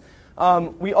Clovis.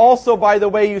 We also, by the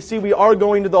way, you see we are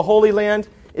going to the Holy Land.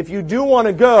 If you do want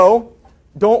to go,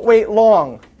 don't wait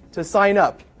long to sign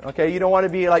up. Okay, you don't want to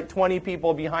be like 20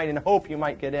 people behind and hope you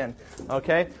might get in.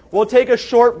 Okay, we'll take a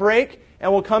short break and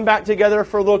we'll come back together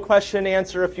for a little question and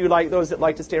answer if you like, those that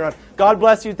like to stay around. God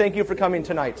bless you. Thank you for coming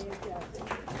tonight.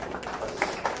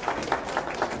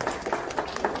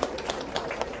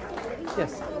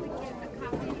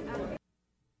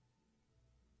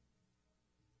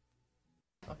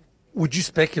 Would you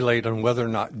speculate on whether or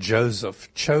not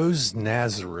Joseph chose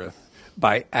Nazareth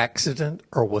by accident,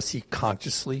 or was he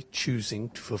consciously choosing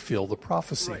to fulfill the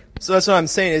prophecy? Right. So that's what I'm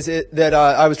saying, is that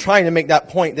I was trying to make that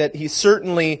point, that he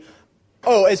certainly,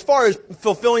 as far as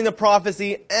fulfilling the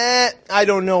prophecy, I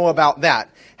don't know about that.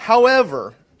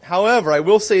 However, I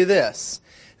will say this,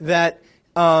 that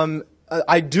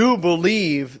I do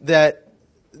believe that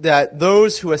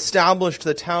those who established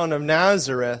the town of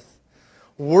Nazareth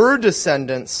were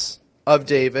descendants of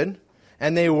David,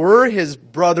 and they were his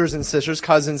brothers and sisters,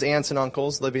 cousins, aunts, and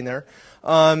uncles living there.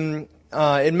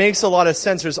 It makes a lot of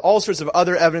sense. There's all sorts of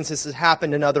other evidence this has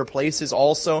happened in other places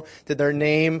also, that their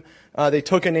name, they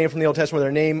took a name from the Old Testament,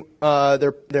 their name,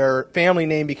 their family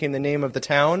name became the name of the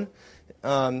town.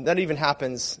 That even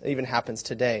happens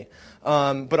today.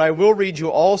 But I will read you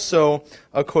also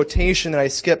a quotation that I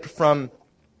skipped from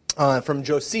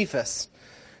Josephus.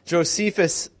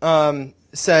 Josephus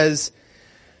says,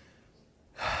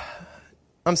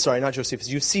 I'm sorry, not Josephus,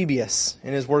 Eusebius,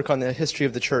 in his work on the history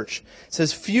of the church,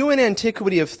 says, "Few in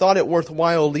antiquity have thought it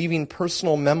worthwhile leaving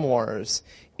personal memoirs,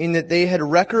 in that they had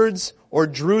records or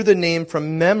drew the name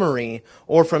from memory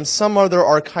or from some other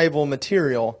archival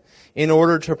material, in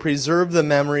order to preserve the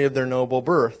memory of their noble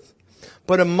birth.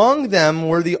 But among them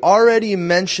were the already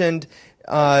mentioned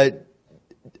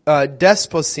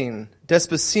Desposinoi,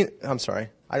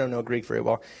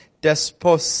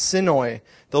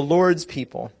 the Lord's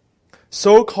people,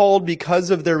 so called because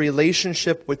of their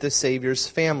relationship with the Savior's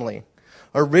family,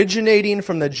 originating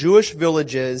from the Jewish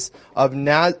villages of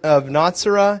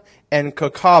Nazareth and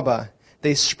Kokaba.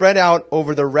 They spread out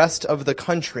over the rest of the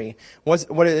country."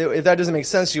 If that doesn't make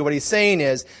sense to you, what he's saying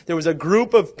is there was a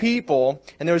group of people,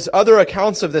 and there's other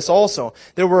accounts of this also.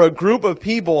 There were a group of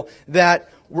people that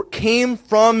came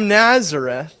from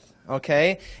Nazareth,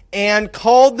 okay, and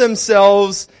called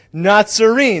themselves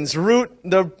Nazarenes,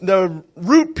 the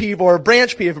root people or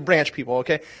branch people,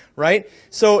 okay, right?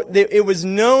 So it was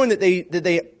known that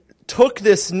they took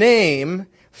this name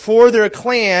for their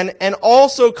clan and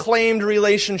also claimed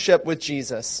relationship with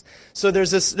Jesus. So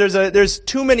there's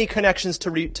too many connections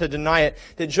to deny it,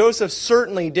 that Joseph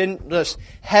certainly didn't just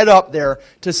head up there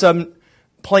to some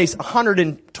place.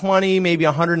 120, maybe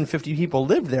 150 people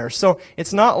lived there. So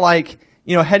it's not like,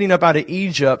 heading up out of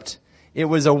Egypt, it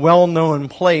was a well-known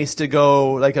place to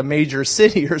go, like a major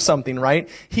city or something, right?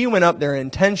 He went up there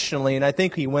intentionally, and I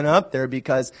think he went up there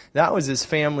because that was his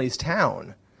family's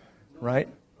town, right?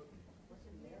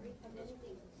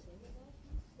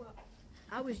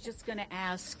 I was just going to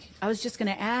ask,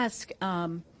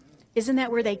 isn't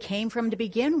that where they came from to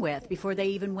begin with, before they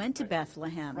even went to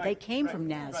Bethlehem? They came from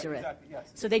Nazareth. Right, exactly, yes.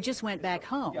 So they just went back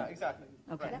home. Yeah, exactly.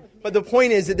 Okay. Right. But the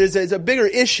point is that there's a bigger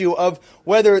issue of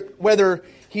whether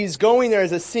he's going there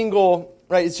as a single,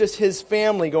 right, it's just his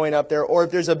family going up there, or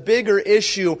if there's a bigger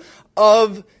issue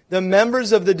of the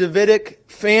members of the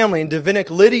Davidic family and Davidic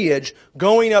lineage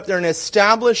going up there and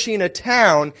establishing a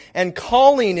town and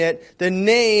calling it the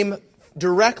name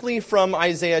directly from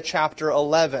Isaiah chapter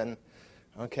 11.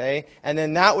 Okay? And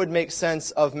then that would make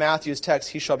sense of Matthew's text,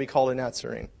 "He shall be called a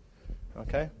Nazarene."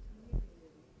 Okay?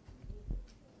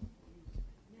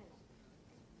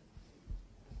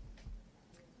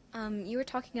 You were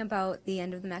talking about the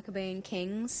end of the Maccabean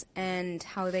kings and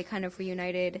how they kind of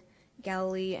reunited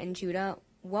Galilee and Judah.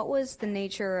 What was the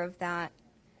nature of that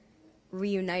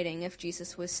reuniting if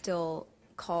Jesus was still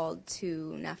called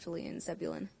to Naphtali and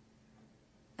Zebulun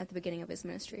at the beginning of his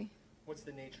ministry? What's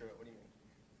the nature of it? What do you mean?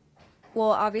 Well,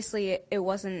 obviously it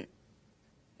wasn't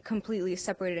completely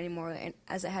separated anymore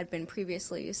as it had been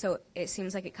previously, so it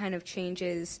seems like it kind of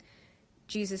changes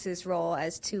Jesus' role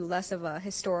as to less of a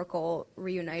historical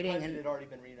reuniting. Because it had already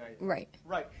been reunited. Right.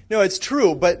 Right. No, it's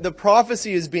true, but the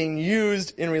prophecy is being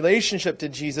used in relationship to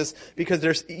Jesus because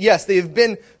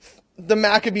the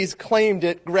Maccabees claimed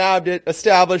it, grabbed it,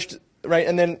 established, right,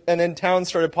 and then towns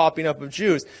started popping up of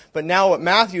Jews. But now what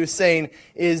Matthew is saying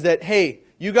is that, hey,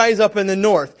 you guys up in the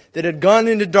north that had gone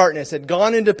into darkness, had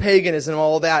gone into paganism and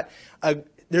all that,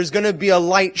 there's going to be a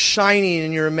light shining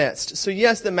in your midst. So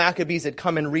yes, the Maccabees had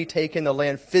come and retaken the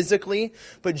land physically,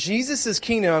 but Jesus'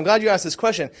 kingdom, I'm glad you asked this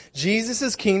question,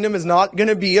 Jesus' kingdom is not going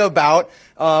to be about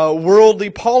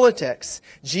worldly politics.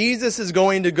 Jesus is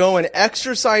going to go and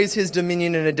exercise his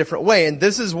dominion in a different way. And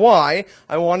this is why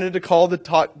I wanted to call the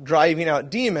talk Driving Out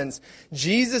Demons.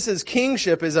 Jesus'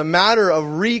 kingship is a matter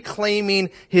of reclaiming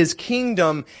his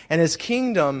kingdom, and his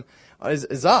kingdom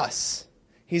is us.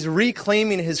 He's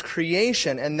reclaiming his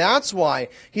creation, and that's why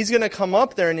he's going to come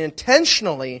up there and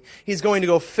intentionally he's going to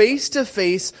go face to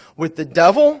face with the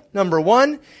devil, number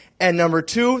one, And number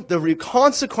two, the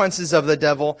consequences of the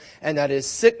devil, and that is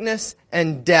sickness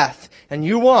and death. And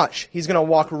you watch. He's going to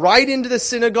walk right into the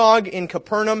synagogue in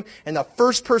Capernaum, and the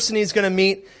first person he's going to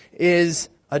meet is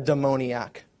a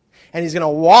demoniac. And he's going to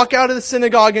walk out of the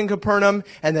synagogue in Capernaum,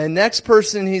 and the next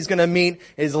person he's going to meet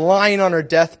is lying on her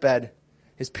deathbed,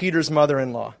 is Peter's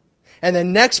mother-in-law. And the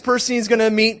next person he's going to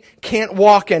meet can't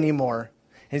walk anymore.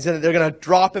 They're going to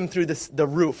drop him through the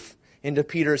roof into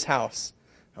Peter's house.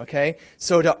 Okay?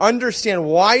 So to understand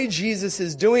why Jesus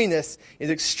is doing this is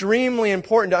extremely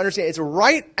important to understand. It's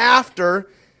right after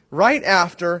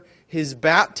his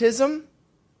baptism.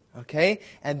 Okay?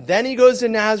 And then he goes to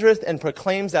Nazareth and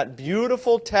proclaims that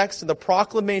beautiful text of the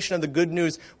proclamation of the good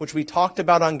news, which we talked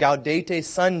about on Gaudete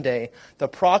Sunday, the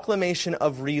proclamation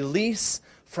of release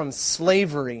from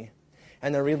slavery.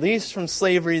 And the release from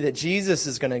slavery that Jesus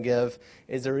is going to give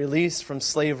is a release from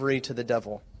slavery to the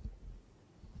devil.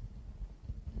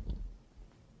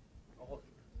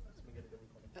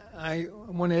 I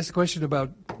want to ask a question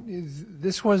about,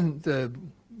 this wasn't,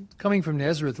 coming from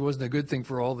Nazareth wasn't a good thing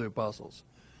for all the apostles.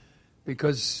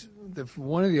 Because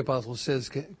one of the apostles says,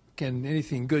 can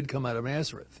anything good come out of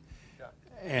Nazareth? Yeah.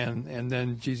 And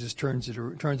then Jesus turns it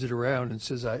around and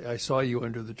says, I saw you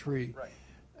under the tree. Right.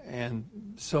 And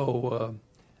so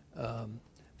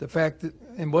the fact that,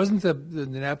 and wasn't the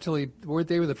Naphtali, weren't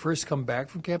they the first come back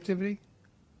from captivity?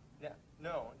 Yeah.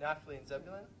 No, Naphtali and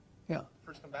Zebulun? Yeah.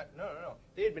 First come back? No.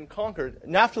 They had been conquered.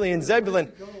 Naphtali and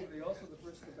Zebulun.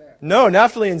 No,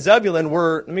 Naphtali and Zebulun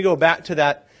were, let me go back to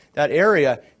that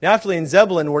area. Naphtali and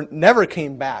Zebulun never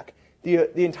came back.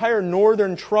 The entire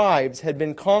northern tribes had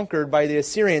been conquered by the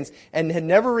Assyrians and had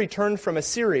never returned from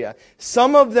Assyria.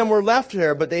 Some of them were left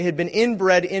there, but they had been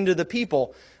inbred into the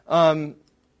people. Right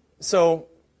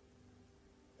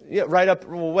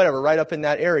up in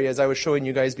that area, as I was showing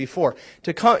you guys before.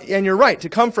 And you're right, to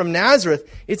come from Nazareth,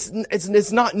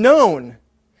 it's not known.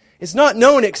 It's not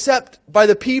known except by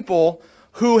the people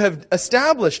who have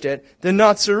established it, the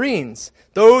Nazarenes,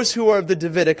 those who are of the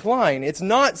Davidic line. It's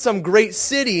not some great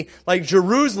city like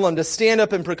Jerusalem to stand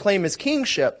up and proclaim his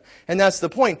kingship. And that's the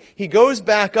point. He goes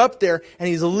back up there and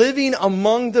he's living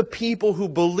among the people who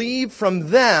believe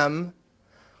from them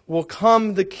will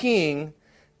come the king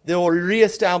that will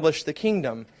reestablish the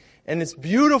kingdom. And it's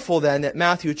beautiful then that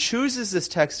Matthew chooses this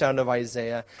text out of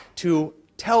Isaiah to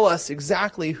tell us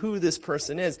exactly who this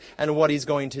person is and what he's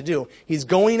going to do. He's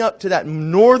going up to that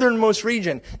northernmost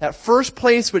region, that first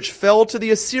place which fell to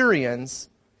the Assyrians,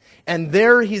 and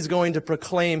there he's going to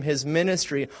proclaim his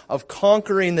ministry of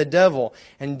conquering the devil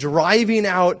and driving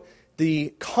out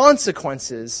the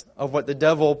consequences of what the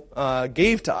devil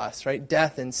gave to us, right?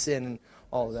 Death and sin and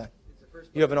all of that.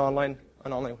 You have an online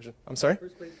question. I'm sorry?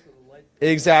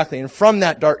 Exactly. And from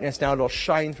that darkness now it'll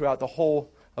shine throughout the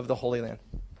whole of the Holy Land.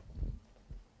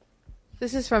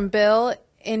 This is from Bill.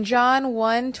 In John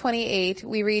 1:28,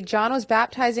 we read, John was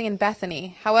baptizing in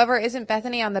Bethany. However, isn't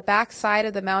Bethany on the back side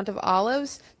of the Mount of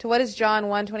Olives? To what is John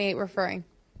 1:28 referring?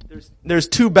 There's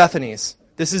two Bethanys.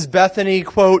 This is Bethany,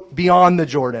 quote, beyond the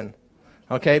Jordan.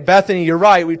 Okay, Bethany, you're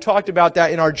right. We've talked about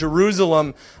that in our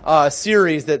Jerusalem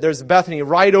series, that there's Bethany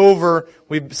right over,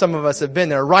 some of us have been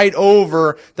there, right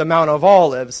over the Mount of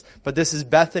Olives. But this is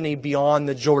Bethany beyond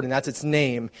the Jordan. That's its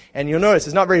name. And you'll notice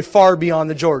it's not very far beyond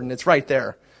the Jordan. It's right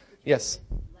there. Yes?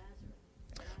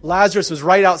 Lazarus was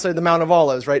right outside the Mount of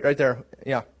Olives, right there.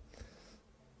 Yeah.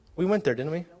 We went there,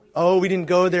 didn't we? Oh, we didn't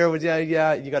go there.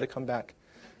 Yeah, you got to come back.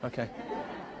 Okay.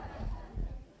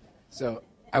 So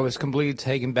I was completely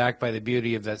taken back by the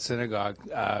beauty of that synagogue.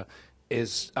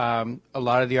 Is a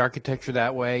lot of the architecture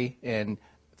that way? And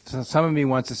some of me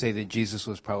wants to say that Jesus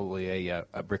was probably a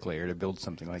bricklayer to build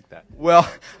something like that. Well,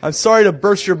 I'm sorry to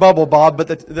burst your bubble, Bob, but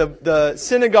the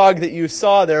synagogue that you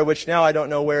saw there, which now I don't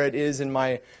know where it is in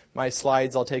my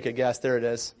slides. I'll take a guess. There it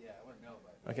is. Yeah, I want to know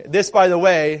about it. Okay. This, by the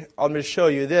way, I'm going to show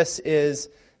you. This is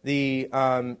the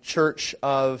Church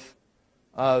of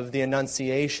the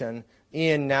Annunciation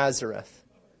in Nazareth.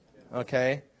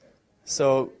 Okay,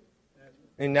 so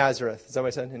in Nazareth, is that what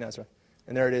I said? In Nazareth,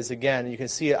 and there it is again. You can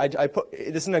see it.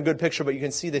 This isn't a good picture, but you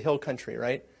can see the hill country,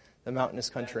 right? The mountainous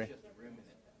country,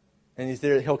 and there's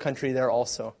the hill country there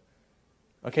also.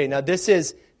 Okay, now this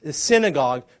is the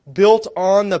synagogue built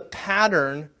on the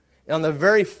pattern, on the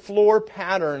very floor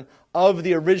pattern of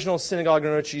the original synagogue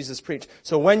in which Jesus preached.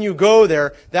 So when you go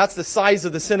there, that's the size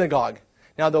of the synagogue.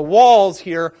 Now the walls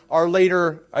here are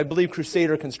later, I believe,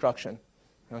 Crusader construction.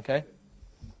 Okay?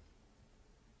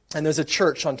 And there's a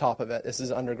church on top of it. This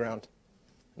is underground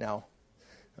now.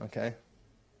 Okay?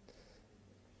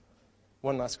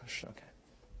 One last question. Okay.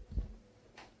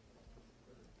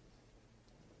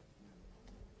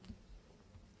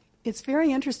 It's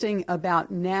very interesting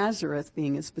about Nazareth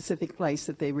being a specific place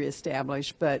that they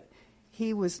reestablished, but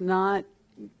he was not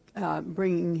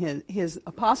bringing his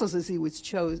apostles as he was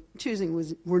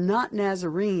choosing were not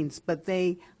Nazarenes, but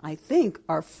they, I think,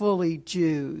 are fully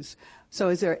Jews. So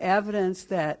is there evidence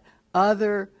that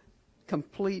other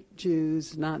complete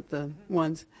Jews, not the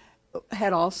ones,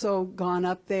 had also gone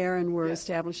up there and were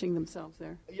establishing themselves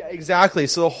there? Yeah, exactly.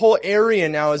 So the whole area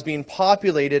now is being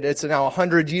populated. It's now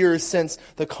 100 years since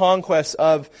the conquest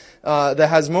of the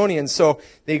Hasmoneans. So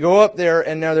they go up there,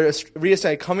 and now they're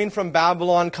reestablished, coming from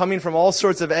Babylon, coming from all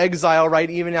sorts of exile, right,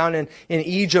 even down in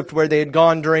Egypt where they had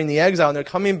gone during the exile. And they're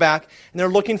coming back, and they're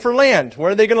looking for land.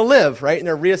 Where are they going to live, right? And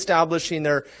they're reestablishing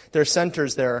their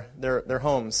centers there, their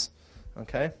homes.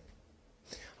 Okay?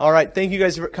 All right, thank you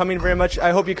guys for coming very much. I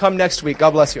hope you come next week.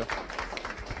 God bless you.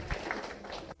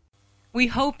 We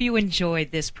hope you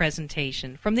enjoyed this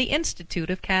presentation from the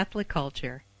Institute of Catholic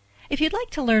Culture. If you'd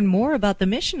like to learn more about the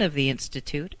mission of the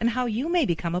Institute and how you may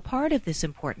become a part of this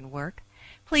important work,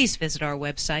 please visit our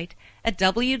website at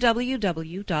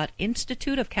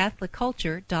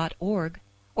www.instituteofcatholicculture.org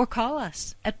or call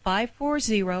us at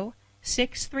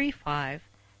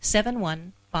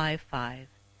 540-635-7155.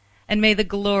 And may the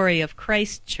glory of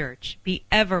Christ Church be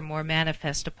ever more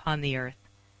manifest upon the earth.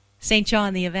 St.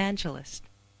 John the Evangelist,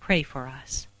 pray for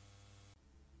us.